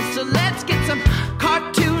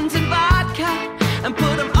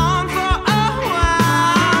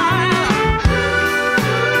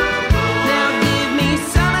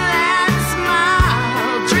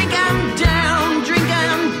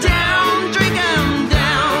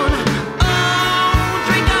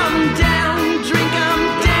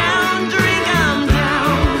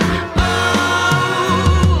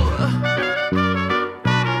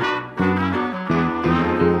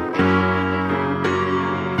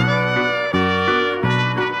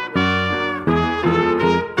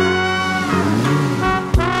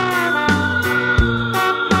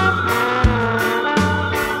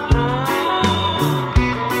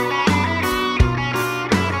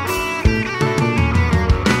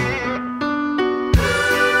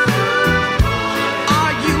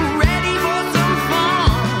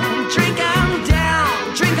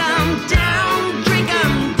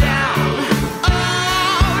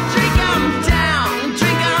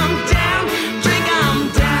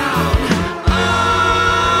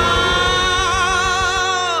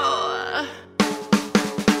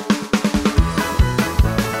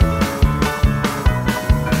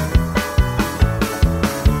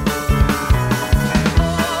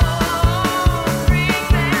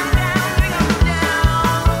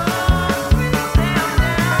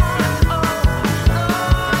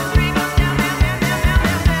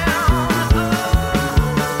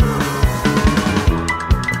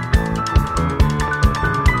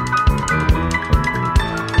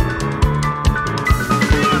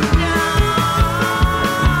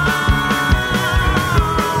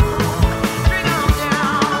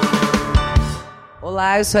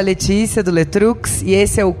 Olá, eu sou a Letícia do Letrux e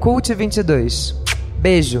esse é o Cult 22.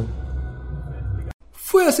 Beijo.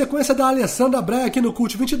 Foi a sequência da Alessandra Braga aqui no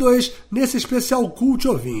Cult 22, nesse especial Cult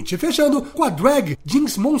Ouvinte. Fechando com a drag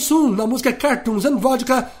Jinx Monsoon na música Cartoons and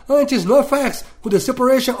Vodka, antes NoFX com The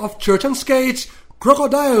Separation of Church and Skate,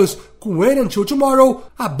 Crocodiles com Wait Until Tomorrow,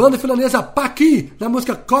 a banda finlandesa Paki na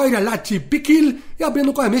música Koira Lati Pikil e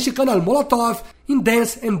abrindo com a mexicana Molotov em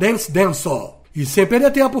Dance and Dance Dancehall. E sem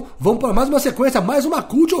perder tempo, vamos para mais uma sequência, mais uma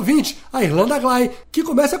Cult Ouvinte, a Irlanda Glide, que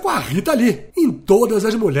começa com a Rita Lee, em Todas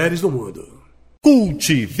as Mulheres do Mundo.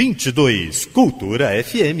 Cult 22, Cultura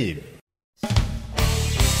FM.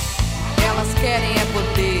 Elas querem é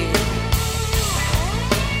poder.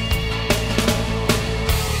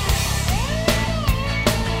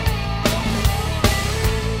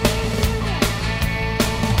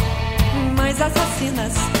 Mães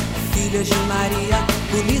assassinas, filhas de Maria,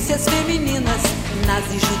 polícias femininas,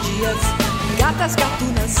 nazis judias, gatas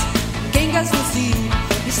gatunas, quengas no cio,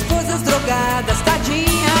 esposas drogadas,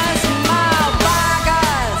 tadinhas mal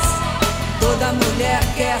pagas. Toda mulher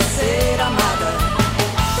quer ser amada,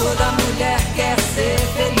 toda mulher quer ser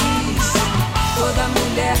feliz, toda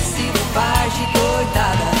mulher se faz de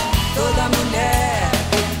coitada, toda mulher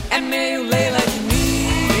é meio Leila Diniz.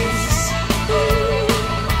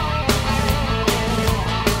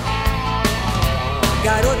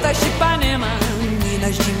 Garotas de Ipanema,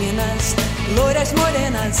 meninas de Minas, loiras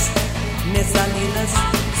morenas, messalinas,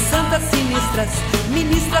 santas sinistras,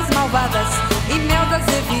 ministras malvadas, Imeldas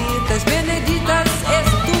evitas, beneditas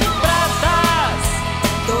estupradas.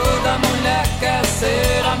 Toda mulher quer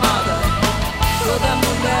ser amada, toda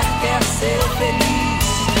mulher quer ser feliz,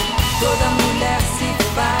 toda mulher se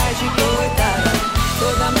faz de coitada,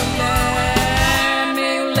 toda mulher é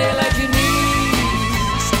meio Leila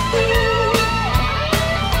Diniz.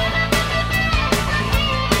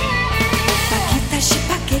 Paquitas de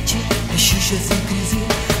paquete, xuxas em crise,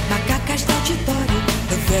 macacas de auditório,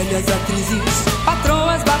 velhas atrizes,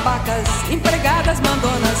 patroas babacas, empregadas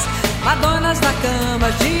mandonas, madonas na cama,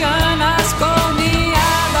 dianas corneadas.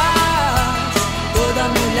 Toda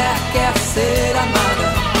mulher quer ser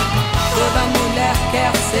amada, toda mulher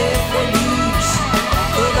quer ser feliz,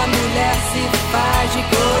 toda mulher se faz de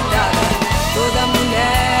coitada, toda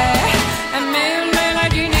mulher é meio Leila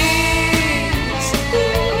Diniz.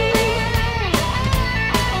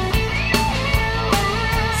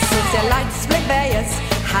 Socialites plebeias,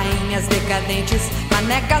 rainhas decadentes,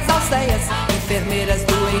 manecas alceias, enfermeiras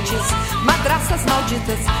doentes, madraças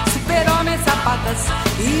malditas, super-homens sapatas,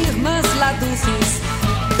 irmãs laduces,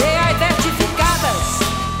 beatificadas.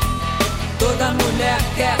 Toda mulher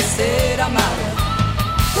quer ser amada,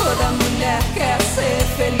 toda mulher quer ser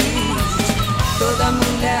feliz, toda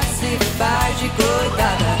mulher se faz de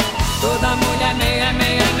coitada, toda mulher meia,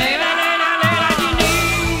 meia, meia, Leila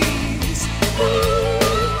Diniz.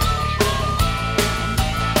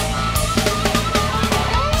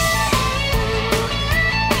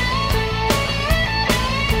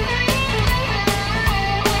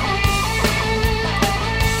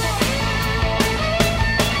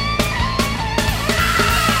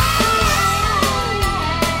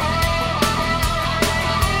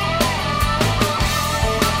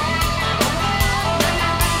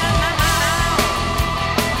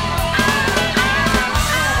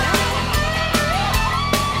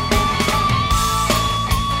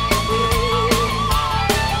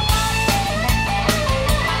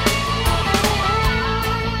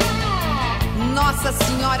 Nossa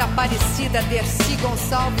Senhora Aparecida, Dercy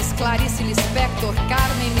Gonçalves, Clarice Lispector,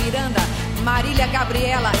 Carmen Miranda, Marília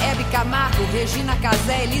Gabriela, Hebe Camargo, Regina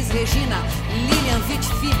Casé, Elis Regina, Lilian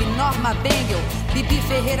Vitfib, Norma Bengel, Bibi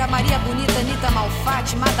Ferreira, Maria Bonita, Anitta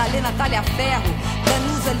Malfatti, Madalena Talhaferro,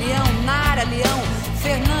 Danusa Leão, Nara Leão,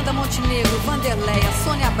 Fernanda Montenegro, Vanderleia,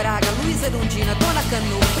 Sônia Braga, Luísa Erundina, Dona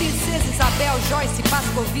Canu, Princesa Isabel, Joyce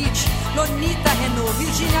Pascovitch, Lonita Renault,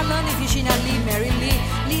 Virgínia Lana e Virginia Lee, Mary Lee,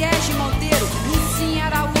 Liege Monteiro, Lucinha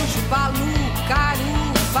Araújo, Balu, Caru,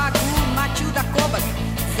 Fagu, Matilda Kovac,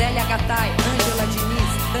 Zélia Gattai, Ângela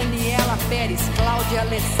Diniz, Daniela Pérez, Cláudia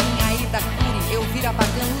Alessim, Aida Cury, Elvira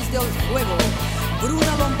Bagan, Luz Deus Fuego,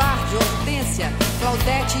 Bruna Lombardi, Hortência,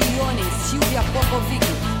 Claudete Ione, Silvia Popovic,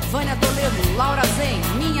 Vânia Toledo, Laura Zen,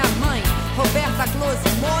 Minha Mãe, Roberta Close,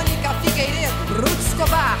 Mônica Figueiredo, Ruth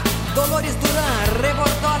Escobar, Dolores Duran,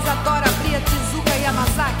 Rebordosa, Dora Bria, Tizuka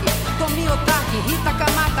Yamazaki, Tomi Otaki, Rita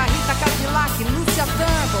Kamata, Rita Cadillac, Lúcia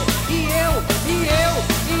Tango, e eu.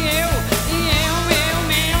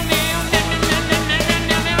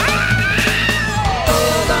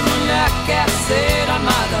 Toda mulher quer ser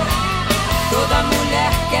amada, toda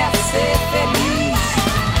mulher quer ser feliz,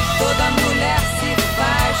 toda mulher se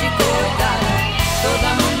faz de coitada, toda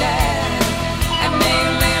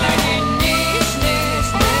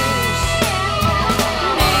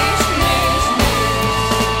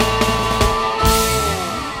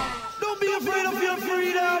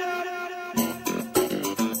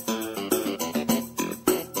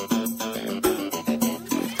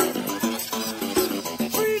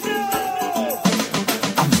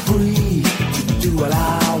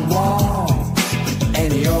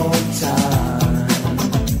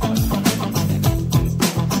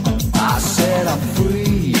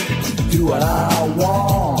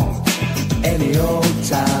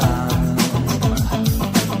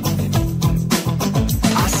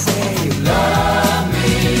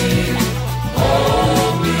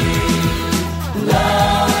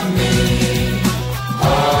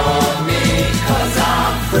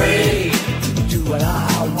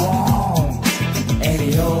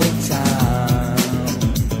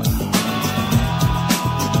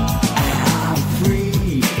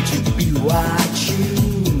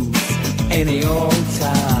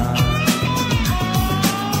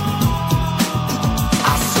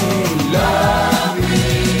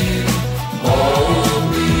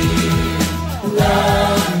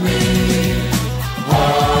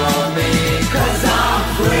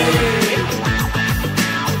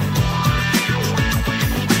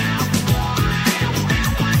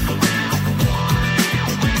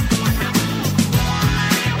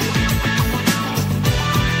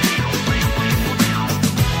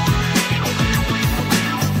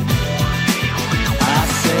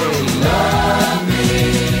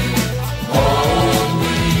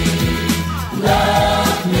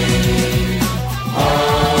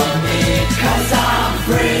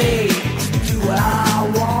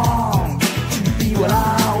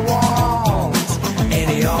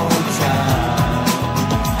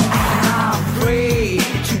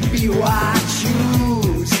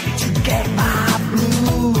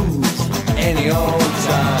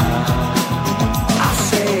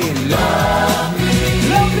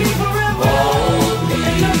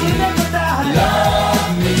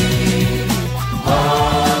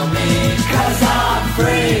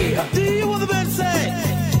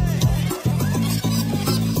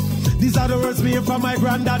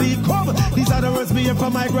These are the words me hear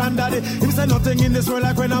from my granddaddy. Him say nothing in this world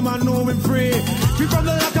like when a man know him free. Free from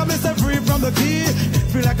the lock, I say free from the key.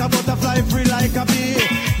 Free like a butterfly, free like a bee.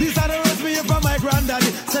 These are the words me hear from my granddaddy.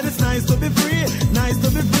 Said it's nice to be free, nice to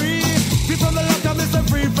be free. Free from the lock, I say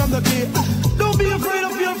free from the key. Don't be afraid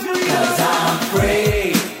of your freedom. 'Cause I'm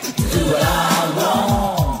free to do what I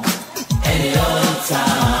want any old time.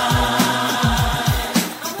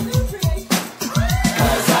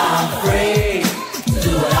 'Cause I'm free to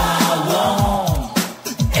do what I want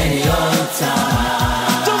any old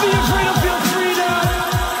time. Don't be afraid of your freedom.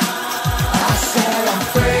 I said I'm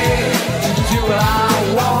free to do what I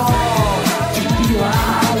want, to be what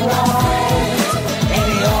I want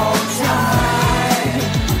any old time.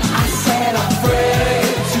 I said I'm free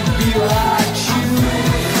to be what I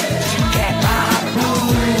choose, to get my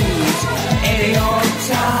blues any old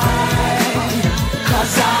time.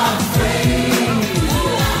 'Cause I'm free.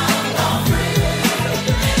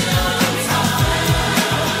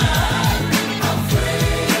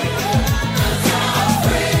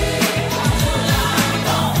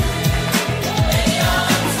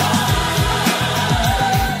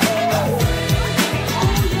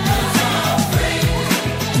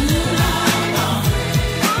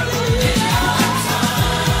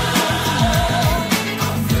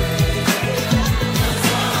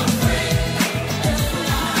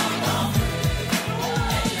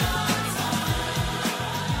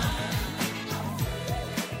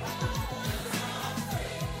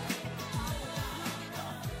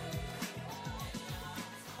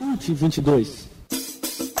 Parte 22.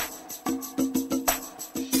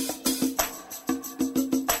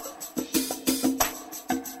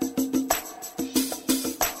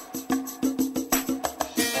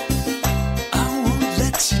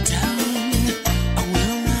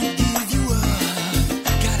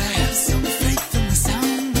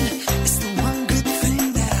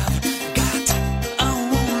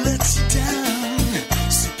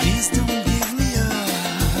 Please don't give me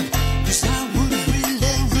up, 'cause I would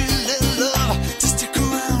really, really love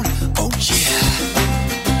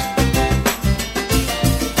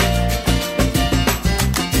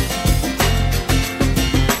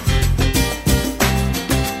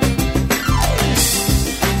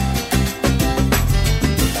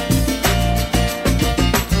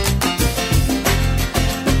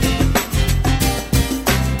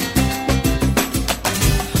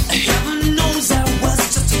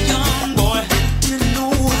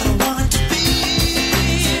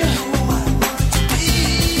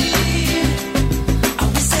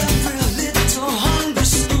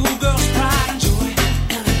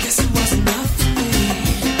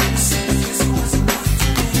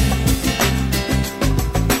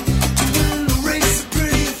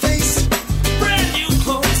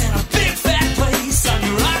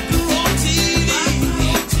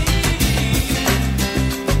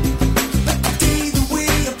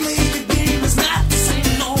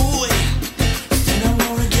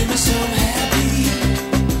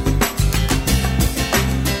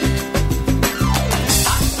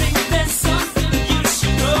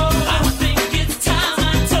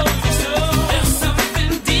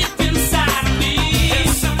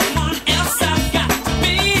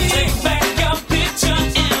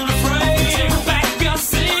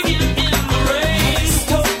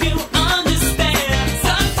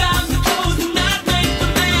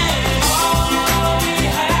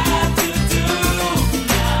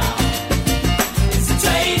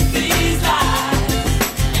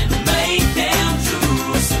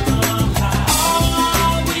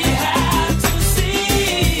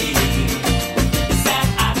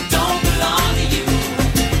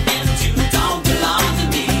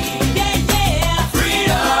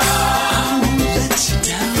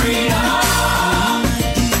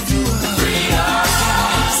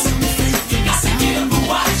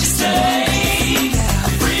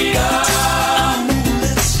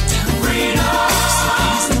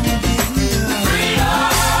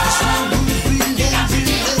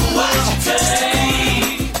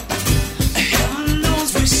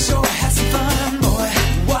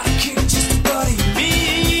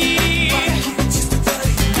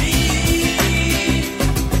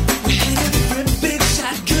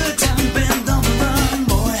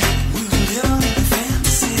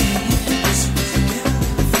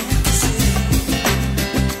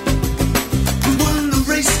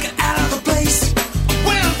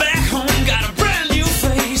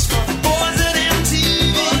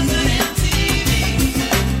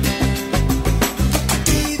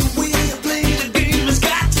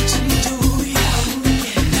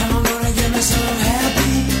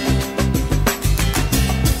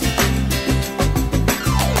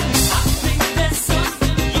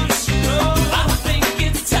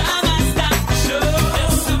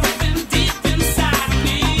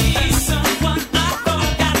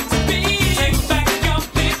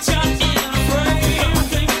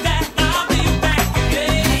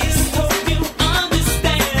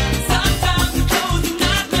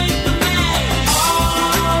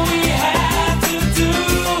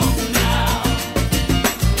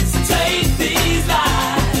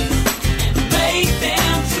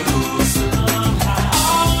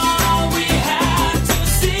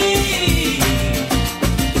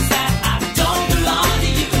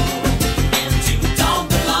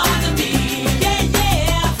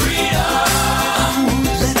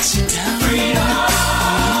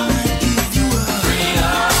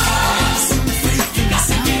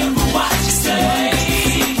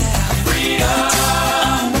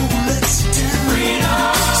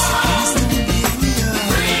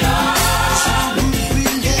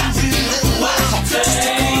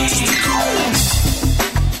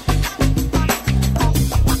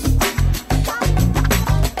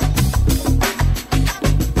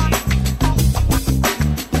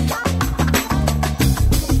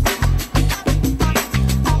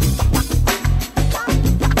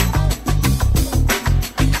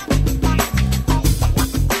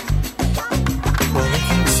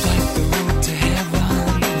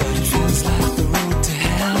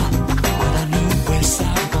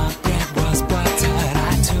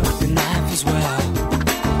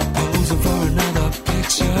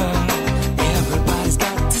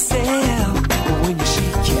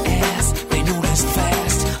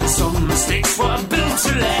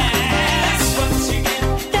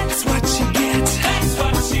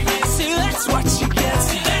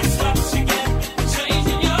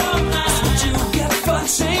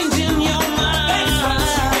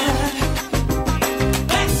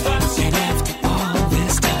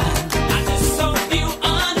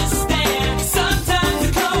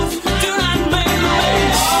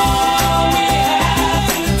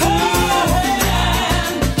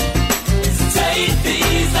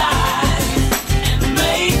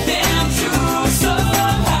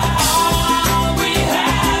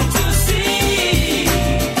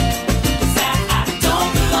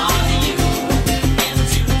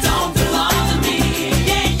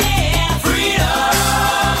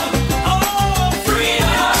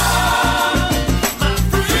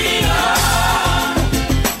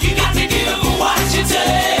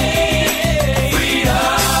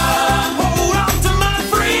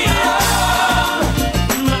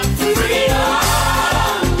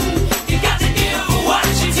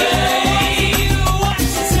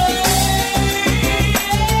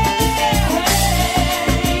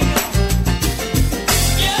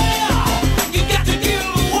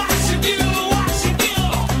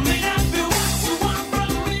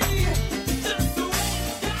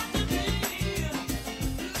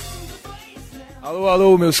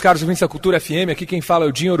Alô, meus caros ouvintes da Cultura FM, aqui quem fala é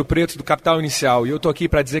o Dinho Ouro Preto do Capital Inicial, e eu tô aqui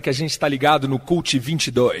pra dizer que a gente tá ligado no Cult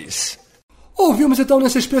 22. Ouvimos então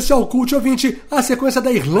nesse especial Cult Ouvinte a sequência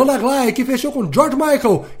da Irlanda Glide, que fechou com George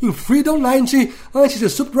Michael em Freedom 90, antes de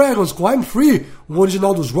Soup Dragons com I'm Free, o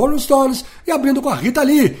original dos Rolling Stones, e abrindo com a Rita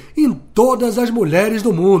Lee em Todas as Mulheres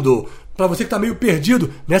do Mundo. Para você que está meio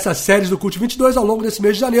perdido nessas séries do Cult 22 ao longo desse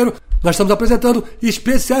mês de janeiro, nós estamos apresentando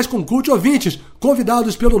especiais com Cult Ouvintes,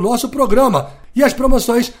 convidados pelo nosso programa. E as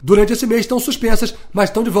promoções durante esse mês estão suspensas, mas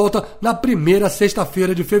estão de volta na primeira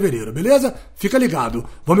sexta-feira de fevereiro, beleza? Fica ligado.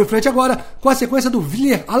 Vamos em frente agora com a sequência do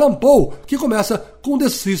Edgar Allan Poe, que começa com The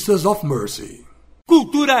Sisters of Mercy.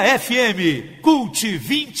 Cultura FM, Cult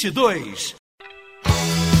 22.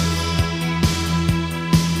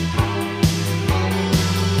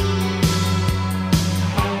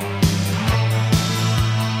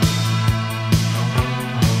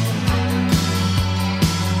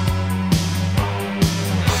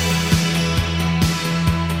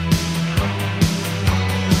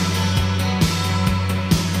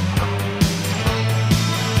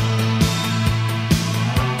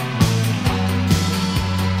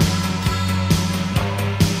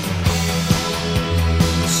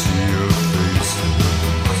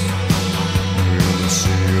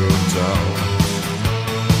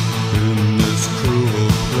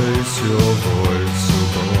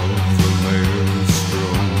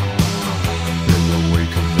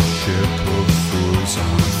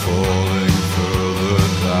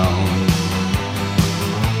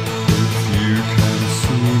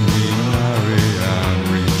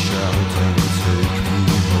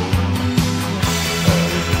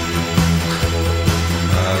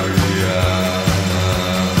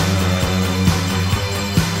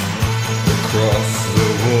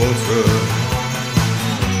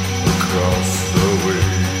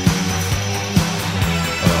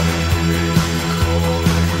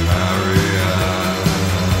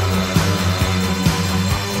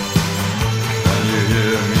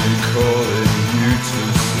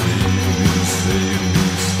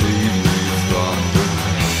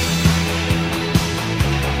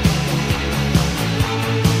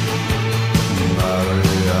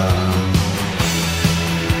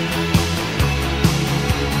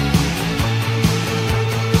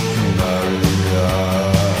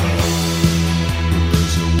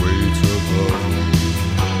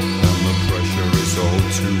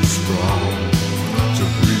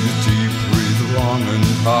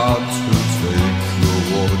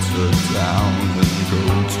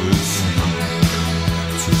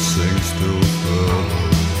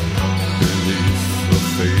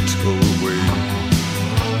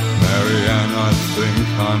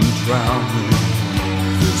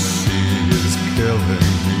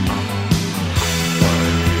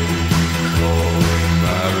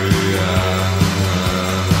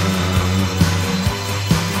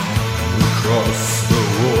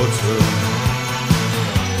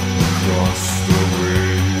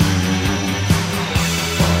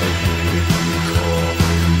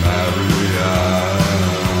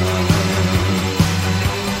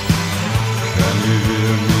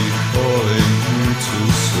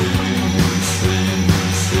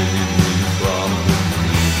 Save me from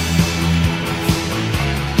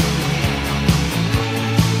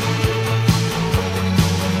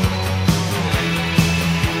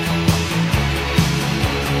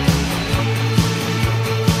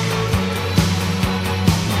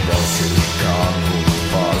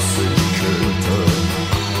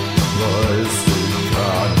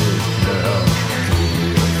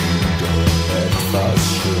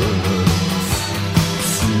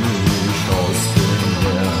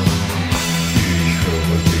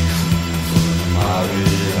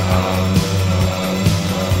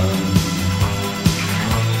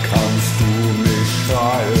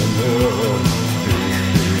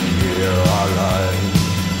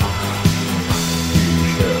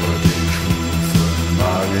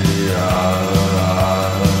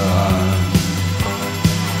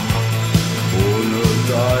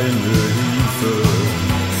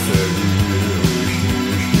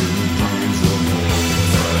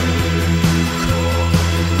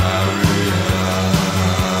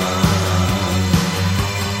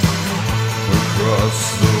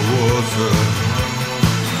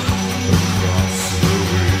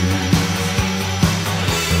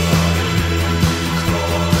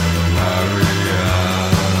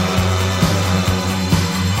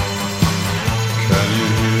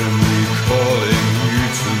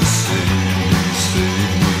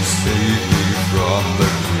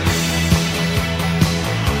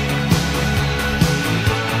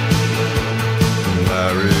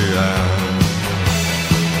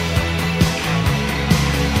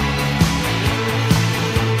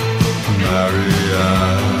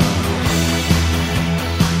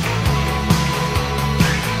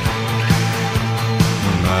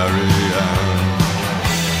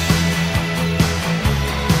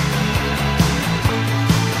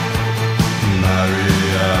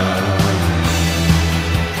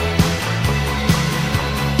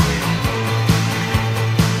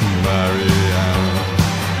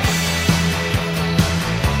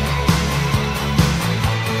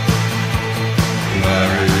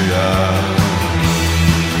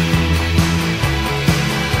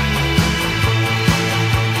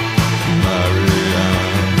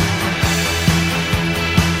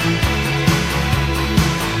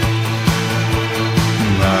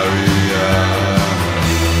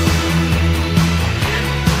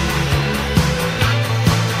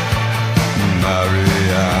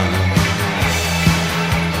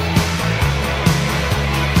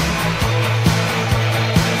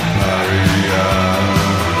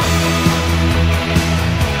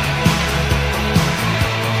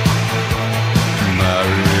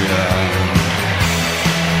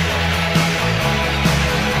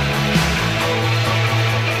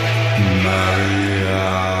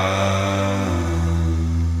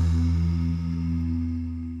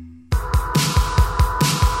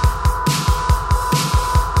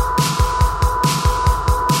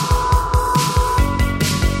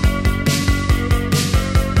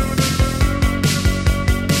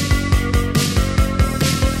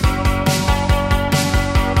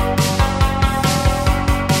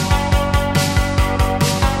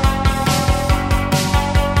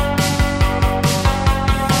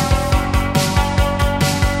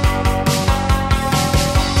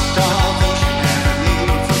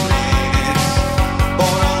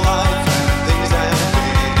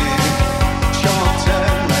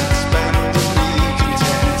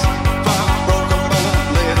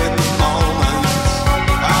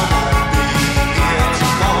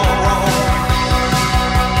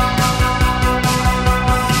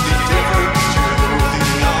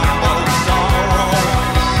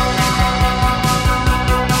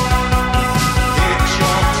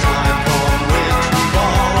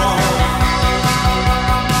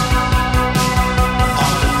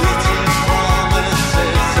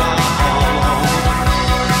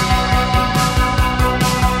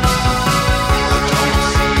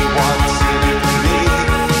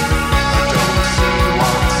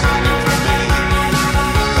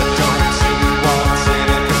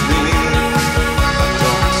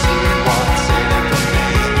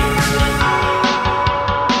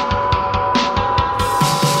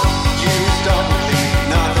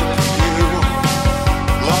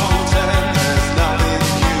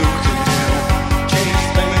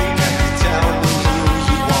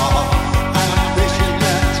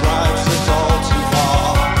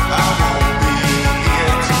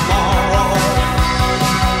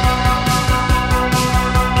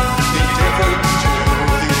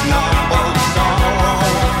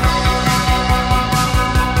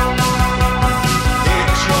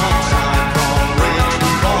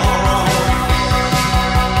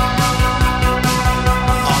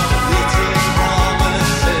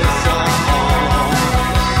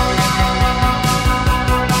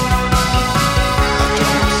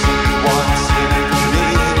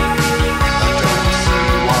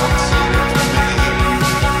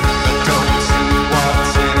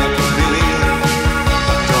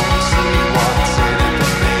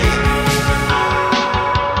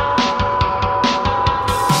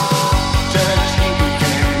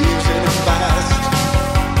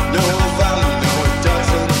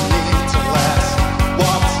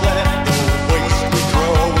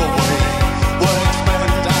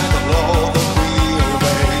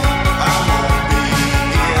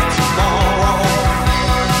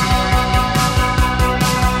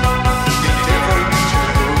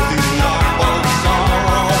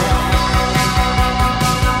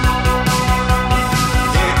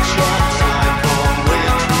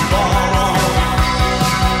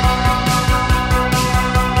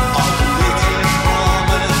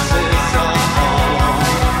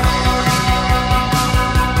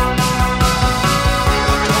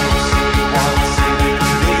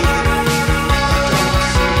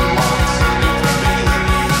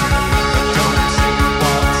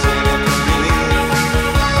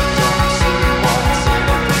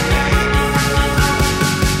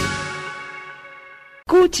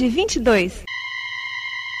Parte 22.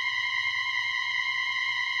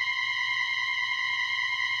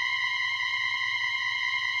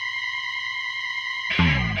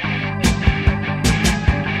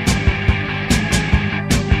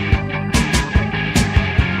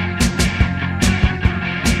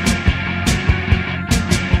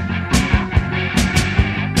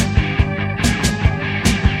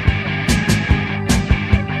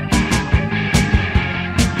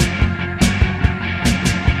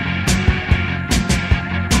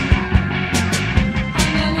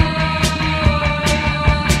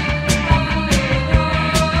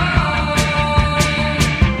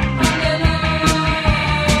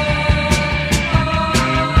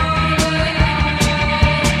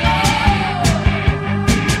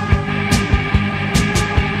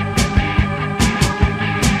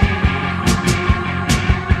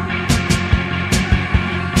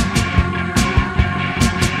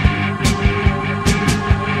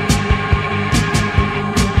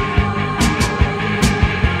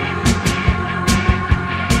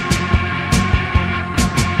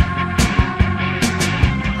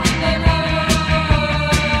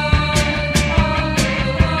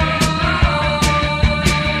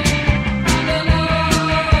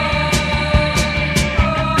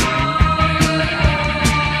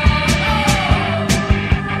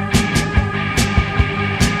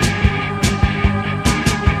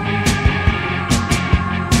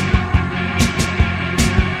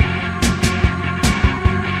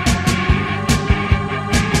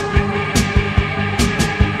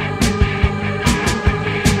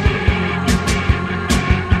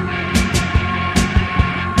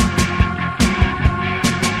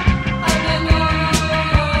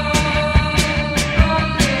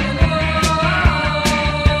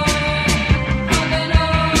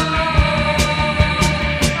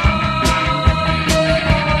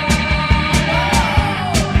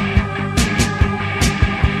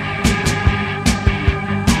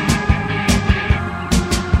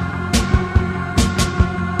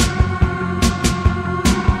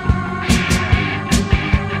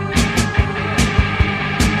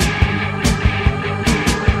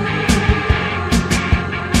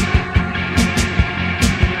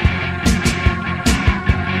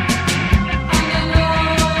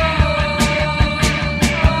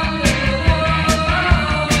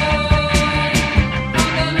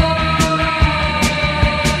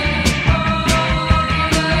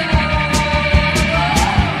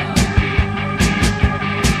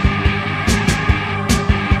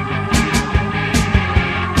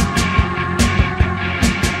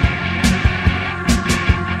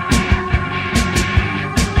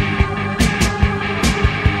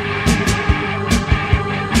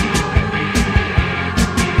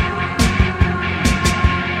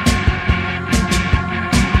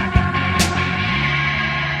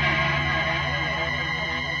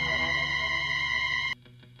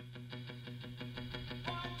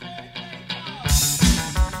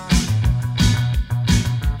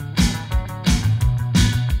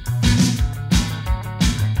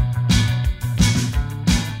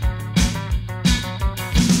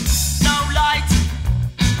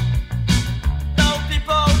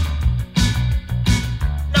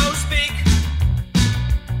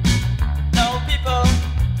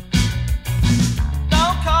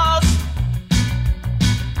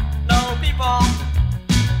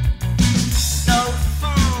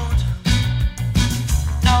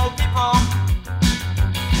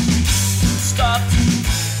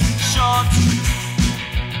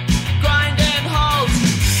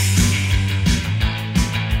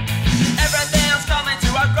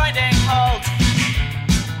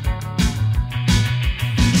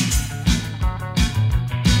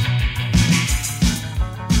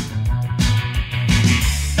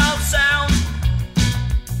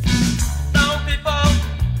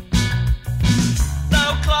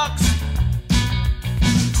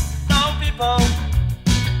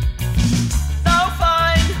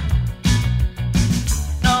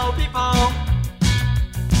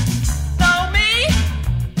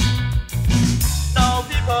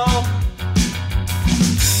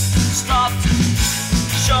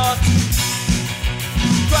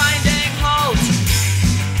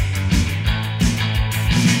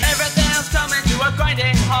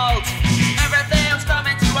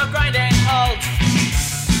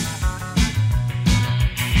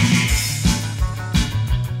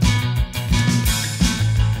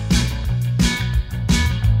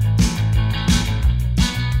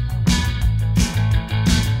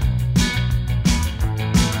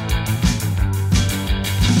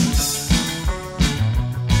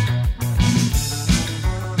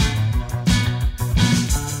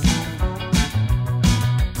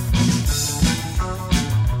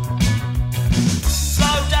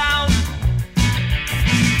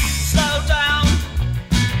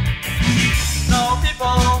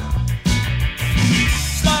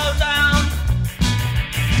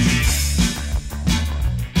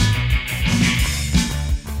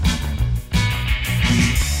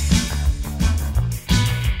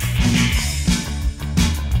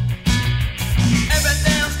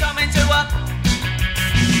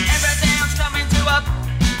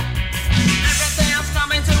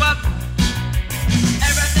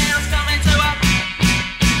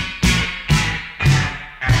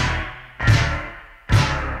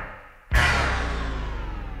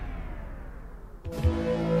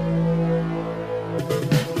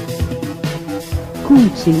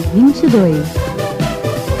 Cult 22.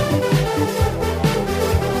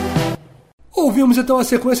 Ouvimos então a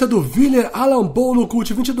sequência do Willer Alan Bow no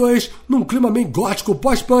Cult 22, num clima meio gótico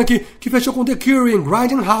pós-punk, que fechou com The Cure em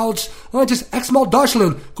Grinding House, antes Exmal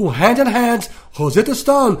Deutschland com Hand in Hand, Rosetta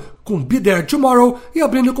Stone com Be There Tomorrow e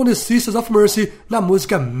abrindo com The Sisters of Mercy na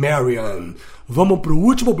música Marian. Vamos pro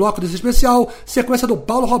último bloco desse especial, sequência do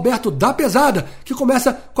Paulo Roberto da Pesada, que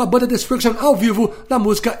começa com a banda Destruction ao vivo na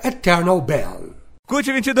música Eternal Bell. Cult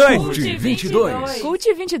 22! Cult 22!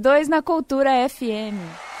 Cult 22 na Cultura FM.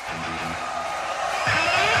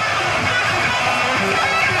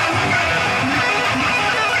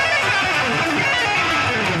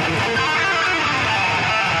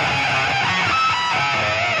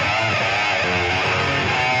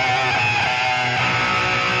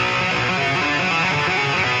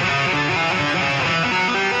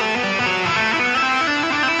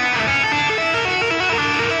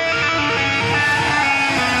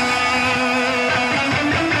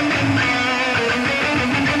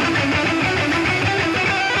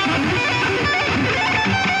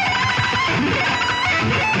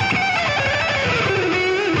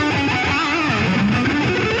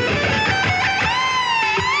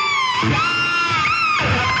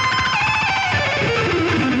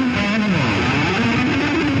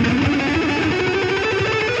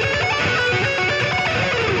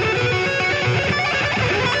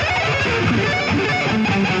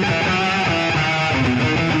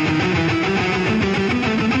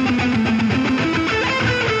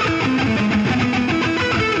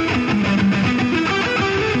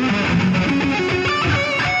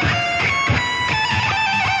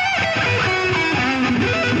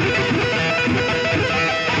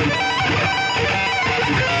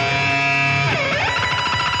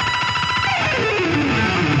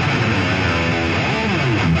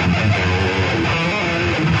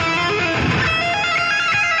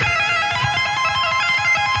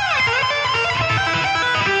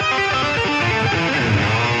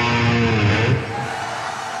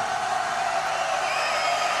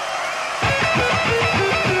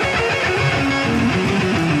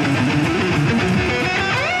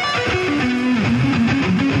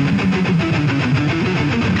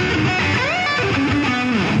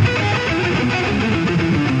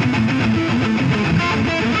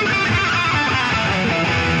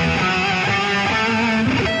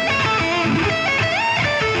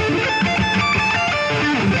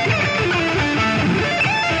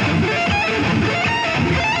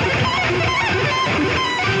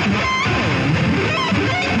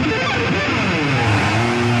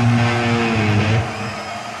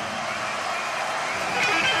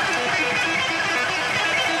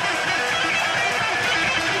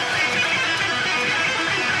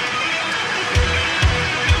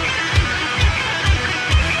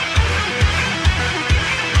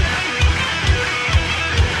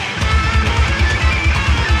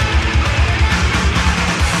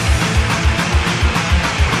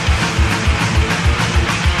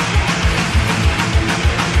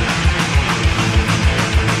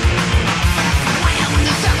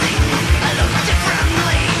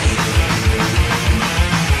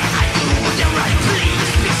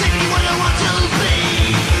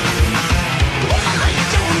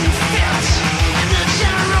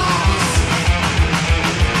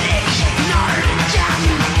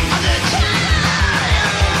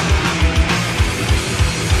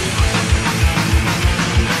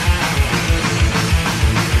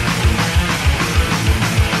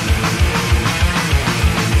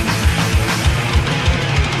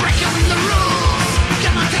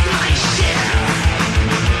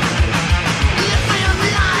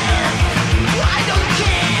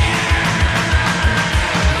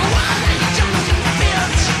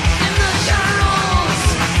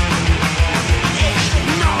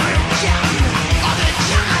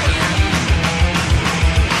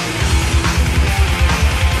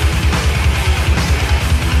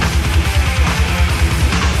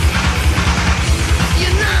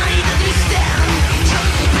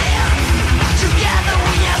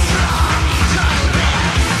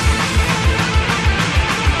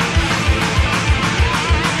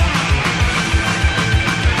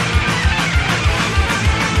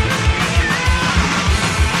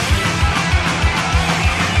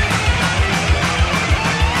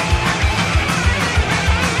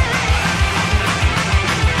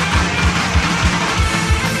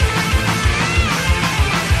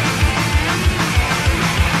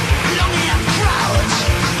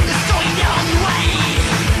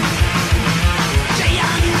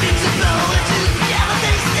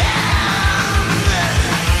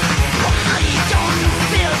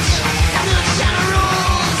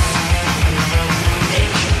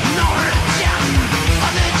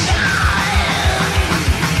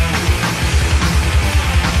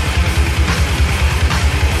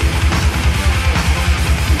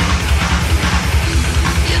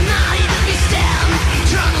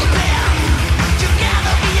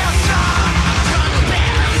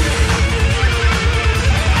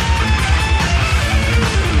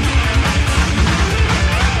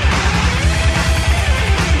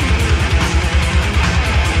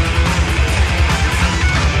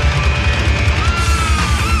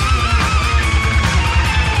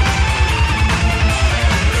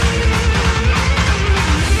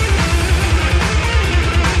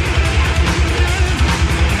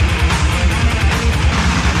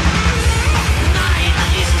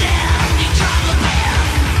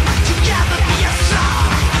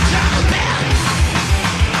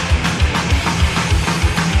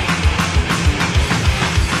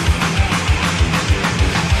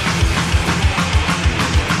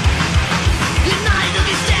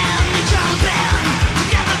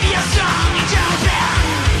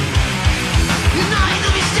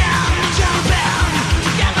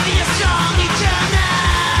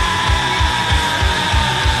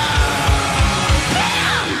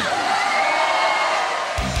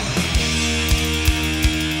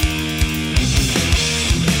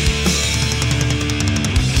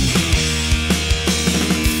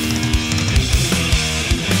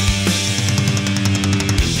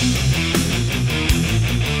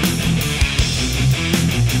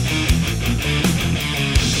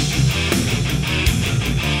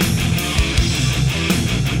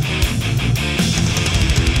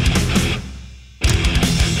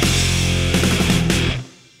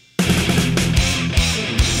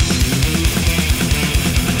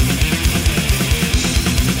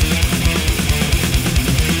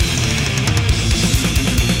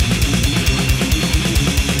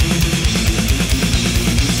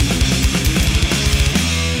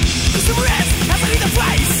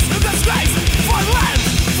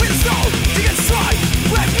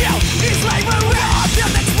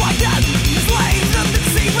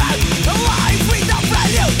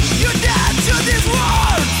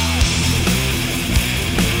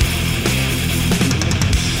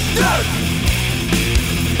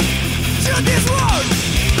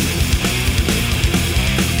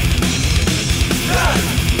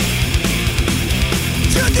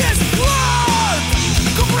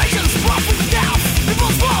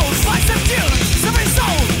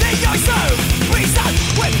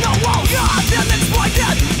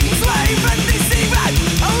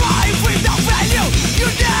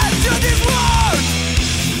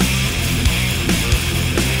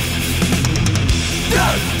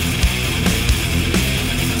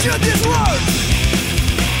 this world.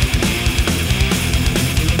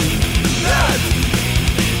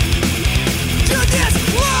 To this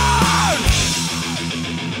world.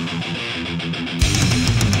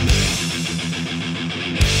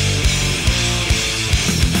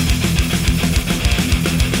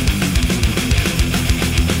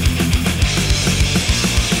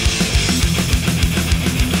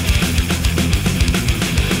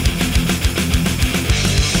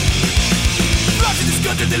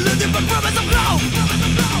 Deluded by promise of love.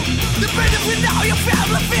 The pain of now your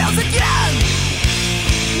family feels again.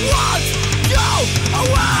 Won't go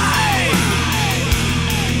away.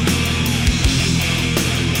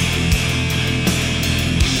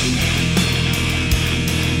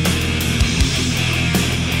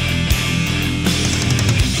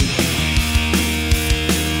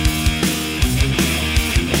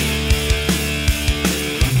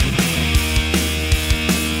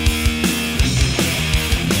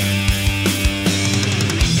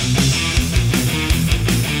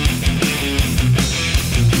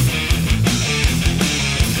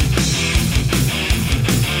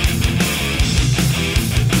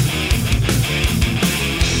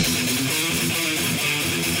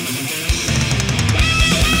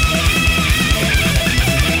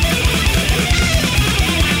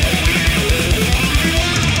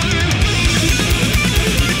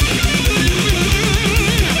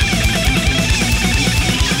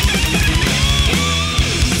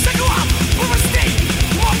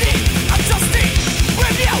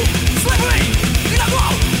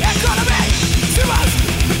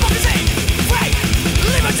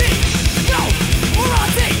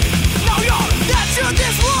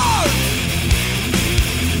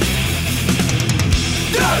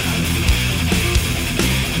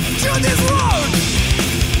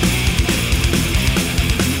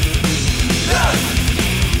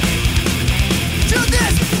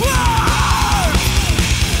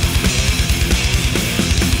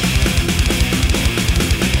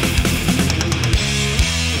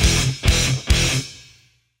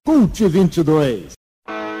 Cult 22.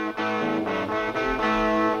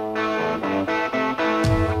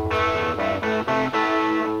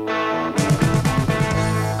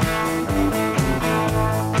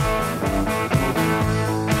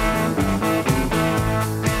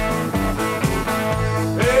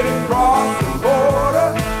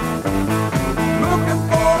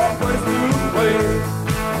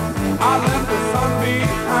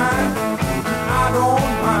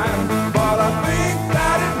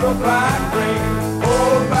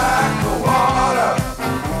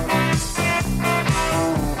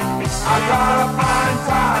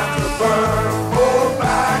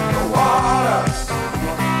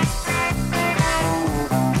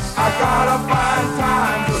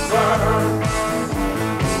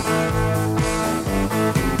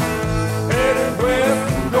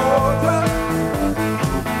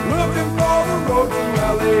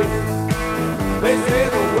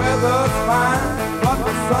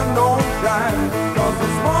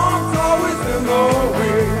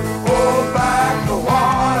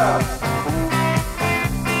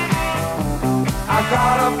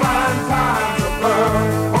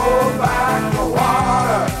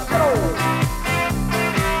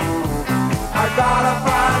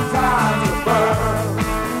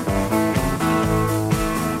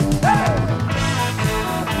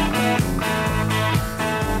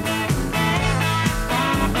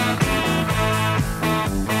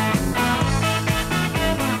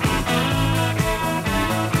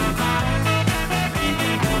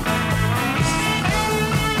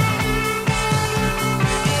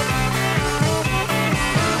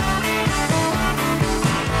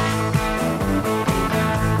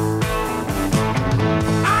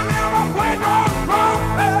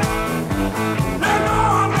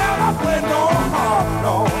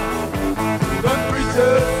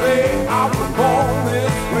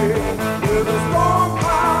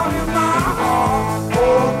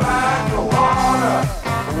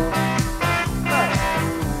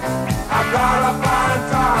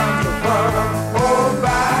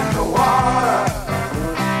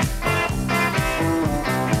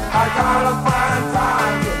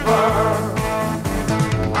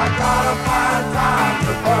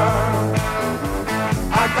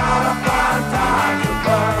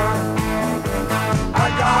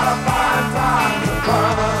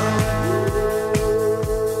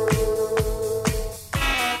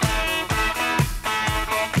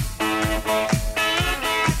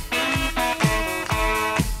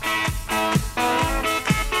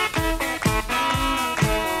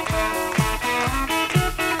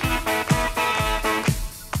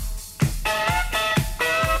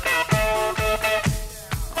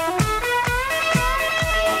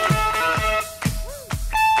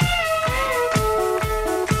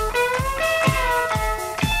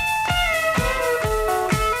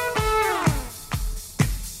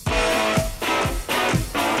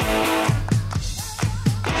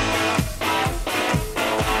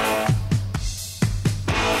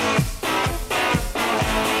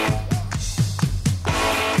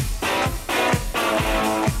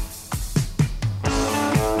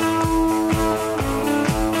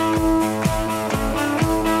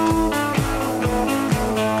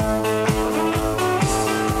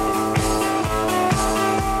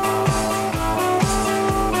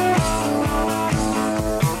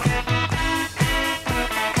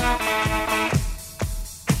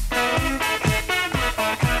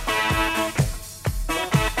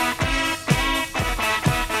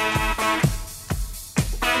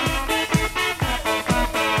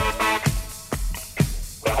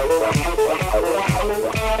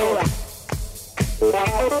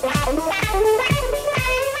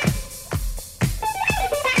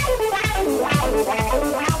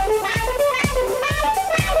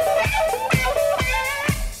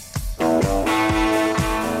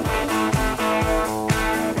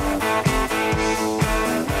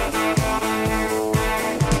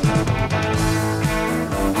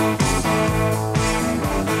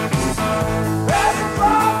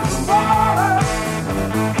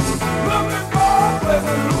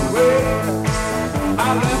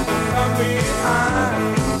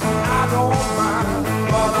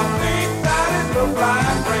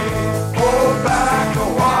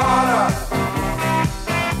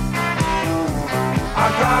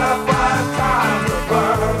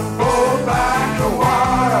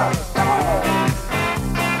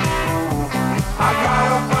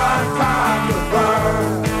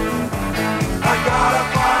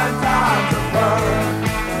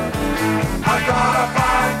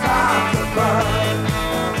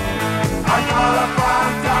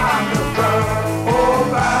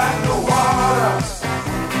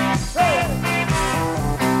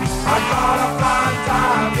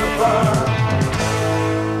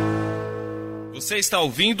 Você está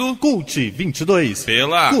ouvindo Cult 22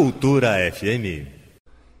 pela Cultura FM.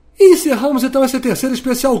 E encerramos então esse terceiro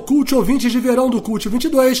especial Cult Ouvintes de Verão do Cult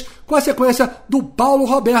 22 com a sequência do Paulo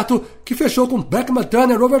Roberto, que fechou com Beckman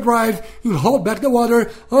Turner Overdrive em Hold Back the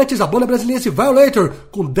Water, antes a banda brasiliense Violator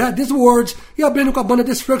com Dead This World e abrindo com a banda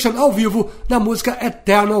Destruction ao vivo na música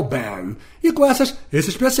Eternal Ban. E com essas, esse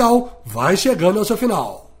especial vai chegando ao seu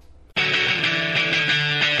final.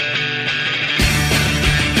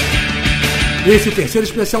 Esse terceiro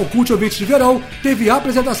especial Cult Ouvintes de Verão teve a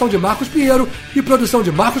apresentação de Marcos Pinheiro e produção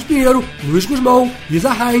de Marcos Pinheiro, Luiz Guzmão,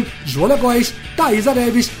 Isa Raim, Joana Góes, Thaisa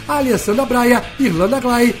Neves, Alessandra Braia, Irlanda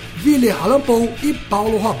Glay, Willer Alampou e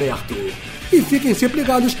Paulo Roberto. E fiquem sempre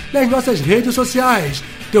ligados nas nossas redes sociais.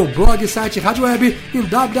 Tem o blog e site Rádio Web em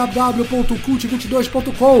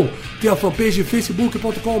www.cult22.com. Tem a fanpage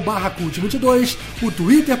facebook.com/cult22, o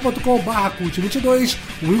twitter.com/cult22,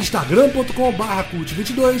 o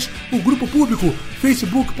instagram.com/cult22, o grupo público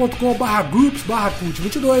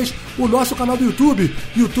facebook.com/groups/cult22, o nosso canal do YouTube,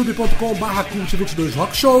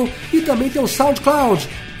 youtube.com/cult22rockshow e também tem o SoundCloud.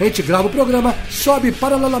 A gente grava o programa, sobe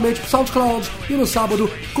paralelamente para o SoundCloud e no sábado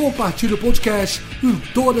compartilha o podcast em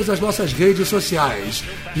todas as nossas redes sociais.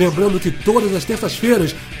 Lembrando que todas as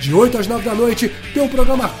terças-feiras, de 8 às 9 da noite, tem o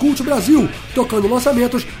programa Cult Brasil, tocando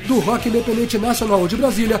lançamentos do rock independente nacional de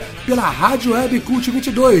Brasília pela Rádio Web Cult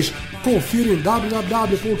 22. Confira em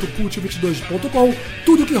www.cult22.com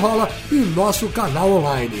tudo que rola em nosso canal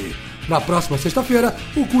online. Na próxima sexta-feira,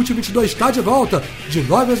 o Cult 22 está de volta, de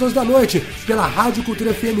 9 às 11 da noite, pela Rádio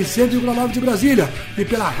Cultura FM 100,9 de Brasília e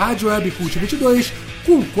pela Rádio Web Cult 22,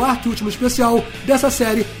 com o quarto e último especial dessa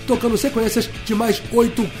série, tocando sequências de mais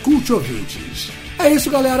 8 Cult Ouvintes. É isso,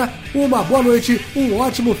 galera. Uma boa noite, um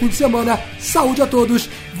ótimo fim de semana, saúde a todos,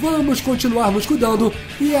 vamos continuar nos cuidando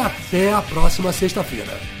e até a próxima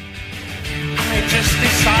sexta-feira. I just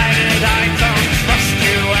decided I don't